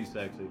 That would be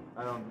sexy.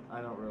 I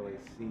don't really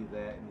see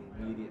that in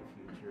the immediate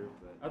future,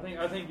 but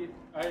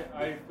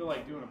I feel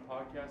like doing a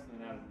podcast and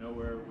then out of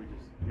nowhere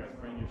you guys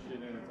bring your shit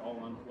in, it's all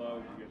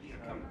unplugged. You guys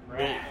come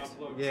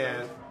unplugged.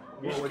 yeah. sex.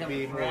 What would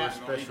be more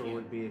special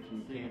would be if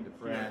you came to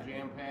Pratt.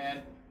 Jam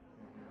pad.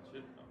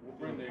 We'll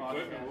bring the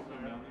equipment. We'll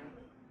come down there.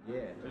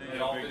 Yeah.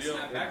 It all fits in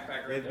that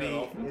backpack right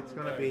there. It's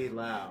gonna be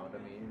loud. I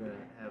mean, you're gonna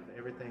have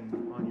everything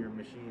on your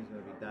machine is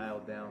gonna be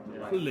dialed down to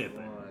like Clip it.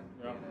 one,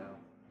 Yeah. you know,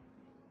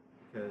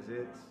 because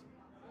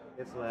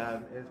it's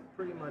loud. It's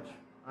pretty much,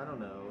 I don't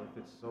know if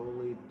it's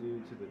solely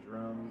due to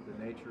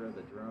the nature of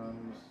the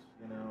drums,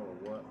 you know,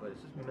 or what, but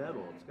it's just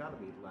metal. It's got to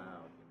be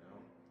loud, you know.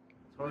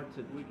 It's hard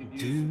to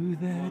Do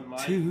that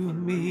to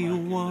me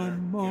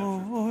one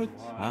more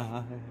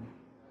time.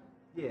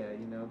 Yeah,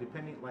 you know,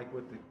 depending like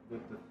with the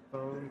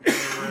phone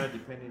camera,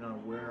 depending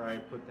on where I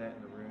put that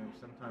in the room,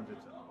 sometimes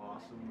it's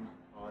awesome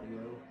audio,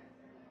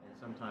 and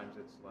sometimes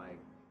it's like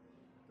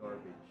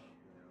garbage.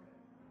 You know,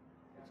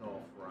 it's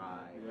all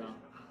fried. Yeah.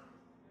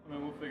 I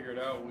mean, we'll figure it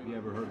out. You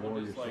ever heard we'll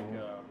Warrior just like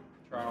Soul?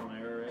 trial and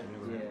error it,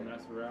 Yeah.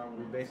 mess around.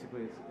 We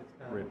basically it's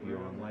kind Rip of you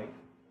room, on like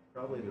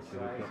probably the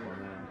Get hooked size up on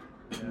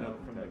that. of, you know,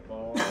 from the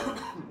bar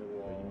to the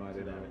wall. You might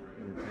to that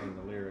room. entertain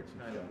the lyrics and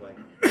Kind of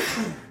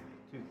stuff. like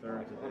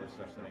 2/3 of this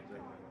or something.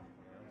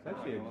 It's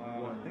actually,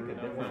 I think, a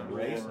different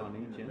race on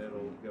each In the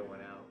middle instrument.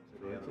 going out to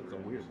the other It's a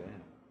room. weird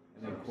band.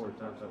 And then chord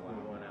Sometimes I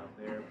put one out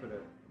there.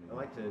 I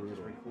like to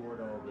just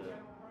record all the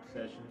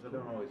sessions. I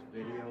don't always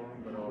video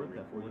them, but I'll Heard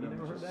that record before. You them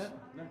never heard just,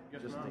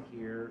 that? just to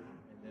hear,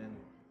 and then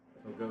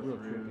I'll go Real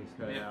through, trippy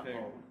cut stuff. out Nitpick.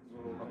 all,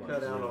 I'll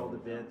cut out all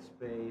the dead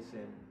space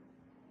and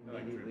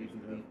immediately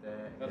delete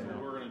that. That's you what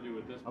know. we're gonna do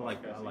with this I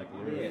like podcast.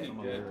 lyrics. I'm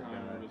a Dead lyric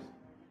time, guy. we'll just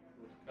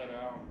cut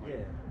out. Like,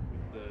 Yeah.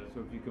 The,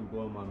 So if you can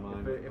blow my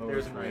mind If with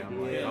there's an poetry,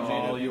 I'm idea, like,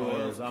 I'll all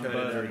yours. I'm cut it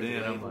out, buttered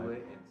in. I'm label like,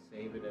 it and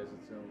save it as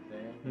its own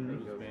thing, and then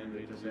go through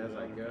it just as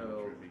I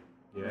go.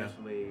 yeah.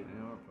 Eventually,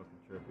 Yeah,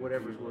 fucking trippy.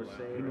 whatever's worth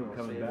saving, You know, I'll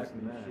coming save back as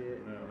from new that. shit,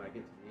 and when I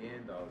get to the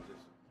end, I'll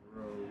just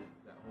throw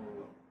that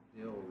whole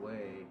deal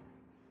away.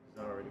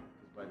 Because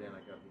by then I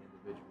got the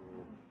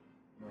individual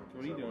moments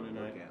What are you I doing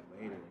wanna look tonight? at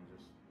later and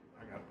just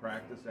I got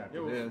practice after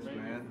yeah, this, maybe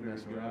man. we'll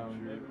Mess figure it out.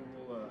 around. Maybe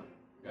we'll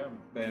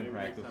Band maybe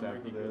practice next time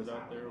after Ricky goes this.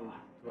 out there, we'll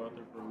go out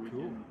there for a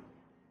weekend.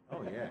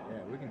 oh yeah,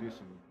 we can do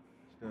some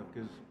stuff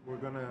because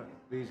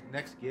these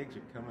next gigs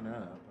are coming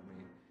up. I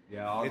mean,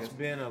 Yeah, it's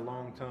been a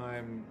long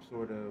time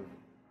sort of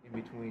in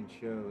between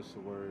shows, so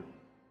we're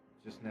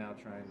just now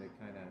trying to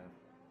kind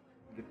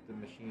of get the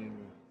machine.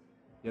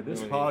 Yeah, this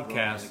really podcast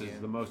rolling is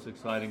again. the most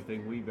exciting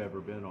thing we've ever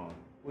been on.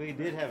 We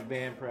did have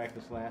band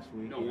practice last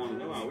week. You don't want to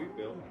know how we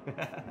feel.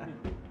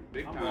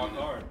 Big I'm time. walk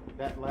hard.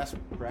 That last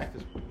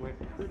practice went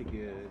pretty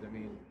good. I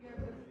mean,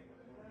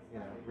 you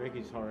know,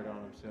 Ricky's hard on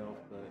himself,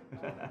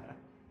 but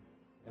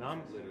and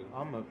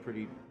I'm a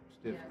pretty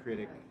stiff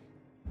critic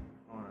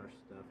on our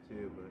stuff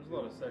too. There's a But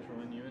lot of sexual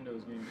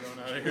innuendos getting thrown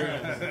out of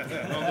here.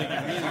 I don't think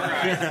it means All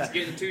right, it's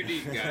getting too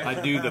deep, guys.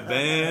 I do the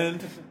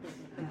band.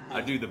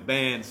 I do the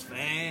band's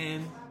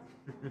fan.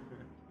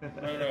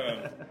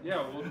 But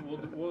yeah,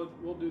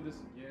 we'll do this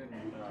again.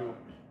 Cool.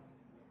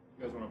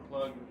 You guys want to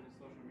plug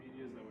social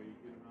medias? That way you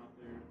get them out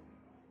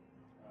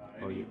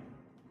there. You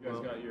guys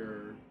well- got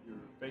your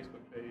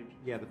Facebook page.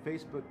 yeah, the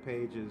Facebook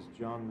page is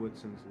John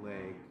Woodson's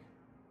Leg.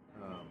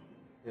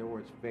 Or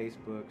it's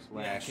Facebook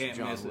 / can't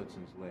John miss it.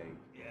 Woodson's Leg.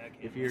 Yeah, I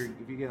can't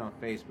If you get on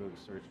Facebook,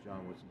 search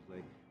John Woodson's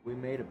Leg. We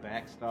made a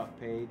backstop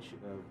page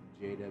of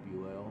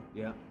JWL.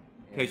 Yeah.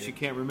 In case you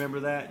can't remember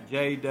that,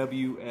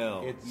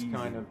 JWL. It's Easy.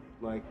 kind of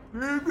like a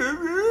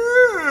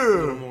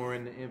little more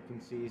in the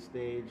infancy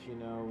stage, you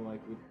know.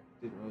 Like we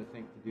didn't really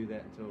think to do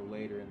that until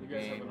later in the You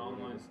guys game. have an or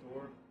online whatever.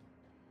 store.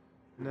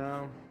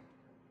 No,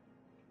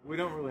 we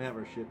don't really have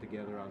our shit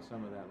together on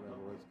some of that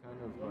level. It's kind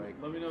of like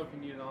Let me know if you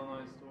need an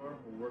online store.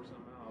 We'll work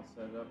something out. I'll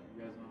set it up.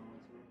 You guys an online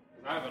store?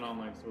 'Cause I have an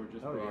online store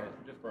just Oh,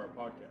 for our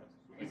podcast.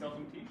 We sell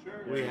some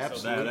t-shirts. we so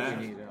absolutely that-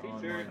 need an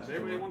online T-shirts.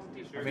 Everybody store. wants a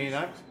t-shirt. I mean,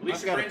 At I've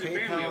least got a friends and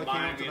family PayPal will buy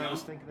account them, that I you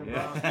was know? thinking Yeah.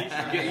 about. That's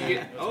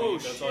all you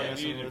That's all you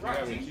need is Right,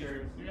 have t-shirts.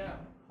 t-shirts. Yeah. That's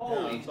Holy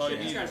all you shit.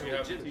 need These guys is are you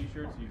have the legit.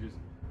 t-shirts. You just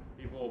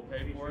people will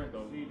pay for it.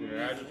 They'll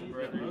their address will be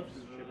right there. You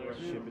just ship it right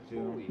Ship it to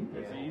them.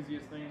 It's the Yeah.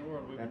 easiest thing in the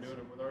world. We've been That's-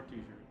 doing it with our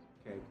t-shirts.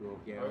 Okay, cool.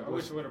 Yeah, I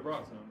wish I would have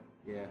brought some.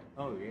 Yeah.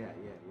 Oh, yeah.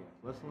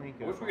 Let's link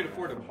it. I wish we could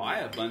afford to buy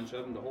a bunch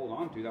of them to hold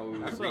on to. That way we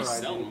would That's all right.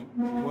 resell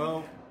them.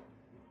 Well,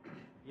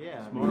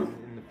 yeah. I Smart. mean,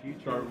 in the future,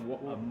 Start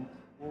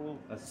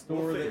a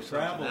store figure that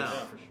travels. something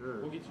out for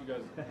sure. We'll get you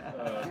guys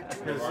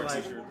Because our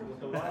like t-shirts.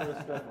 with a lot of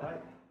this stuff,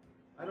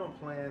 I don't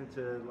plan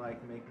to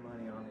like make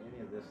money on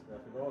any of this stuff.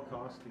 It all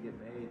costs to get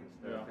made and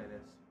stuff, Yeah. and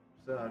it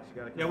sucks. You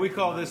gotta. Yeah, we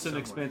call this an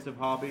expensive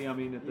hobby. I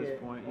mean, at this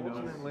Yeah, point, you know,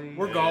 ultimately,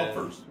 we're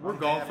golfers. We're I'm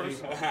golfers.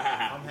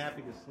 Happy, I'm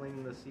happy to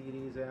sling the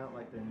CDs out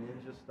like they're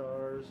Ninja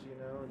Stars, you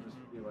know, and just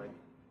be like,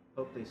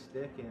 hope they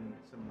stick in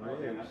some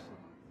rigs.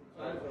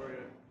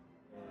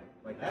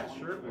 Like that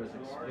shirt was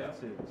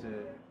expensive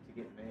to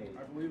get made.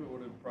 I believe it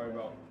would have probably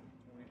about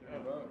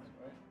 $20-30,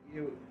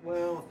 right?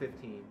 Well,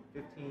 15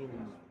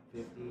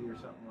 $50 or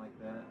something like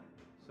that.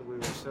 So we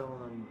were selling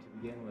them to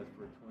begin with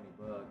for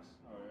 $20.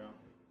 Oh yeah.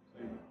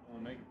 So you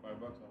only make it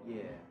 $5 off.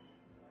 Yeah.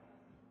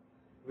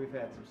 We've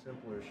had some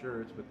simpler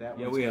shirts, but that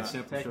Yeah, one's we had got,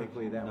 simpler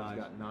technically shirts. that one's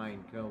Nice. got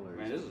 9 colors.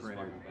 Man, this is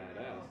printed.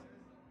 fucking badass.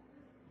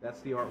 That's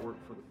the artwork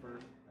for the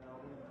first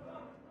album.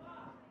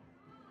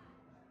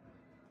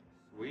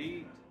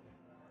 Sweet.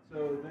 So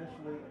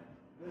eventually,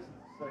 this is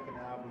the second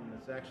album.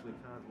 It's actually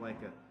kind of like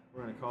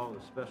we're going to call it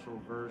a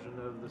special version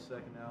of the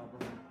second album.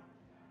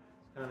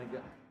 It's kind of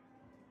got,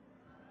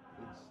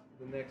 it's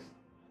the next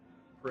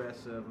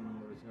press of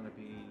them is going to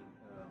be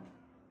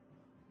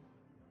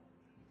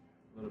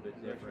a little bit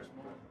different.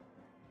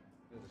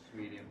 This is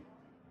medium.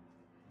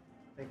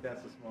 I think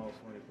that's the smallest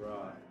one he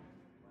brought.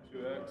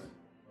 2X.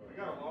 I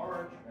got a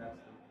large. That's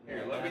the,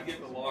 Here, let me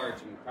get the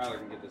large, and Tyler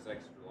can get this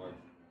extra large.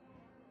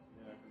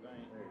 Yeah, because I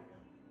ain't. There you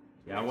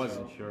go. Yeah, I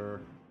wasn't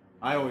sure.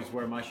 I always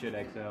wear my shit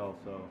XL,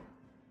 so.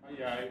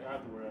 Yeah, I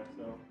have to wear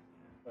XL.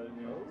 But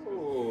you know, it's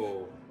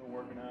Oh, still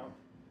working out.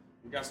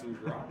 we got some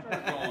garage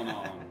art going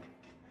on.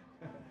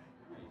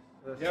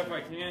 Yeah, if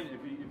I can, if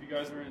you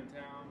guys are in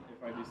town,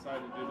 if I decide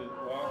to do the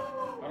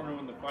I don't know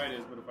when the fight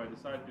is, but if I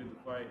decide to do the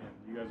fight and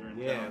you guys are in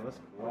Yeah, town, let's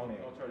I'll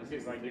coordinate. try to see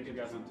if I can get you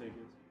guys some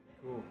tickets.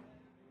 Cool.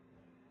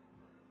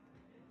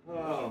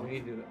 Oh, we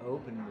need to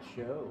open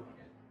the show.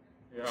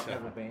 Yeah.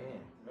 Have a band.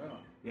 Yeah.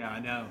 Yeah, I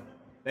know.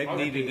 They Oh,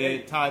 needed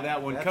that'd to tie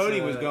that one. that's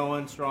Cody was a-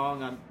 going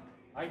strong. I'm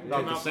I can about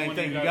come the out to same one of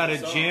thing. you You got a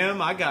guys' songs.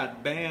 gym. I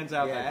got bands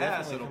out Yeah, the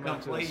ass definitely that'll come come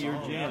out to play a your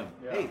song. gym.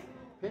 Yeah. Hey,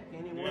 pick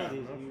any one Yeah, of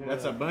these. that's you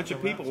That's a wanna bunch of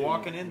come out people to.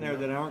 walking in there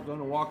that aren't going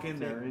to walk in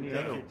there any Take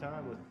other. your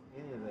time with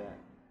any of that.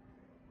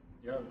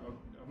 Yeah,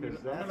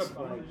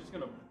 I'm just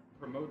gonna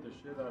promote the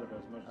shit out of it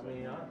as much I as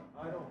mean, I can.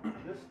 I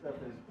don't. This stuff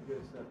is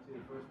good stuff too.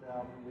 First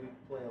album, we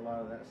play a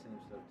lot of that same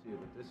stuff too,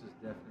 but this is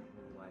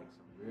definitely like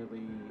some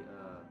really.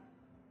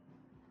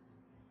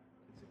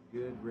 It's a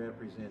good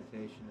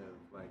representation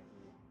of like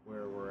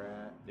where we're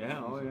at.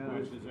 Yeah, oh yeah.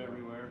 Which is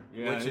everywhere.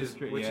 Yeah, Which is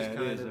true. which Yeah, is it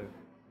kind is of.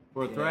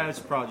 For a yeah. thrash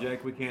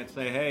project, we can't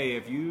say, hey,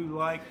 if you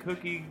like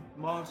Cookie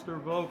Monster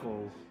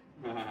vocals,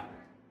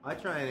 I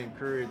try and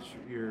encourage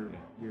your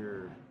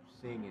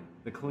singing.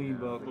 the clean you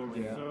know, the vocals,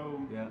 clean- yeah.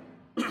 So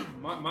Yeah.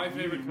 my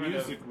favorite kind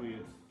of Musically,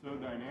 it's so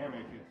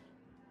dynamic. It's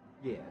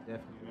Yeah,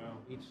 definitely. You know?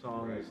 Each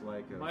song is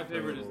like a. my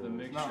favorite is the total-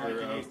 mixture not like an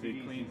of the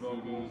AC/DC clean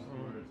vocals.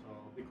 where it's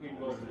all The clean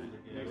vocals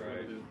mixed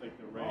right. with like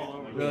the All rage.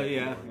 over. Like, Really,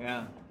 yeah,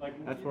 yeah.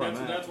 Like That's where I'm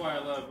at. that's why I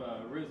love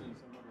Risen,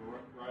 some of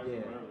the Rise, Yeah.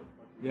 whatever the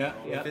fuck you Yeah,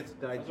 call it. yeah. If it's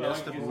That's what I like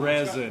digestible. to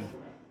Resin.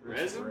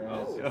 Resin? Resin.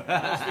 Oh,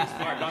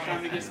 about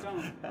time to get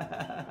stoned. If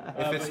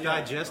but it's yeah,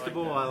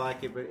 digestible, I I like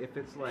like it. But if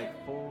it's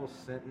like full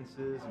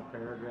sentences and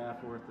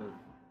paragraph worth of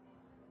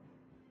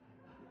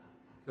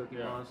Cookie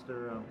Yeah.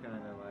 Monster, I'm kind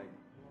of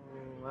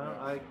like,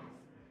 I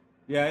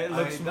Yeah, it I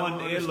looks don't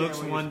It understand looks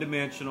what you're-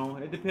 one-dimensional.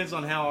 It depends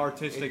on how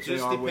artistic it they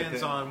just are with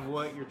depends it. on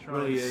what you're trying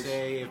Really to is.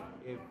 say.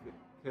 If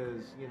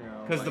because you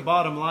know, Because the like,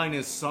 bottom line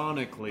is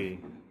sonically,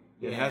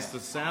 it Yeah. has to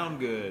sound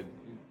good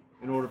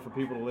in order for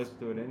people to listen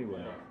to it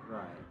anyway.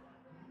 right.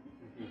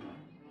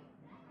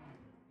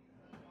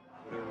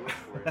 Whatever works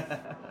for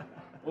you.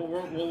 Well,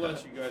 we'll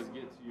let you guys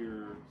get to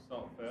your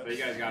Salt Fest. So you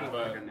guys got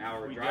but like an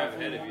hour we drive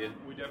ahead of definitely- you.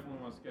 We definitely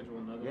want to schedule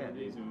another Yeah, one of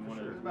these, and we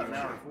want It's about an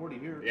hour and 40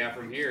 here. Yeah,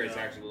 from here it's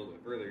actually a little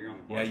bit further. You're on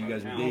the Yeah, far you side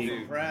guys of are town, deep.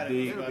 too.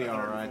 Friday, It'll be all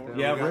right, though.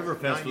 Yeah, We got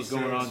Riverfest was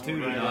going on 96 too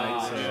right tonight. now,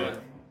 So. Yeah.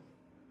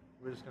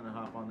 We're just gonna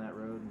hop on that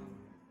road and.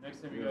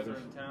 Next time you guys are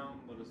in town,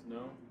 let us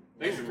know.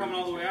 Thanks for coming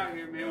all the way out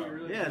here, man. We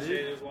really Yeah, appreciate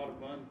dude. it. It was a lot of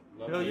fun.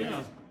 Love Hell it.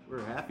 yeah.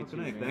 We're happy to.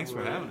 Hey, man. thanks for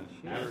We're- having us.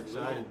 We're Absolutely.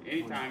 excited.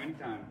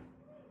 Anytime.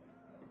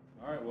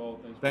 All right, well,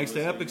 thanks. Thanks for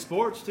to listening. Epic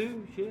Sports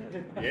too. Shit.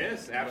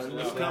 Yes,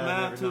 absolutely. Let's come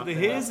out Never to knocked the it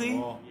out hizzy.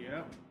 ball.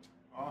 Yep.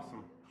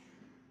 Awesome.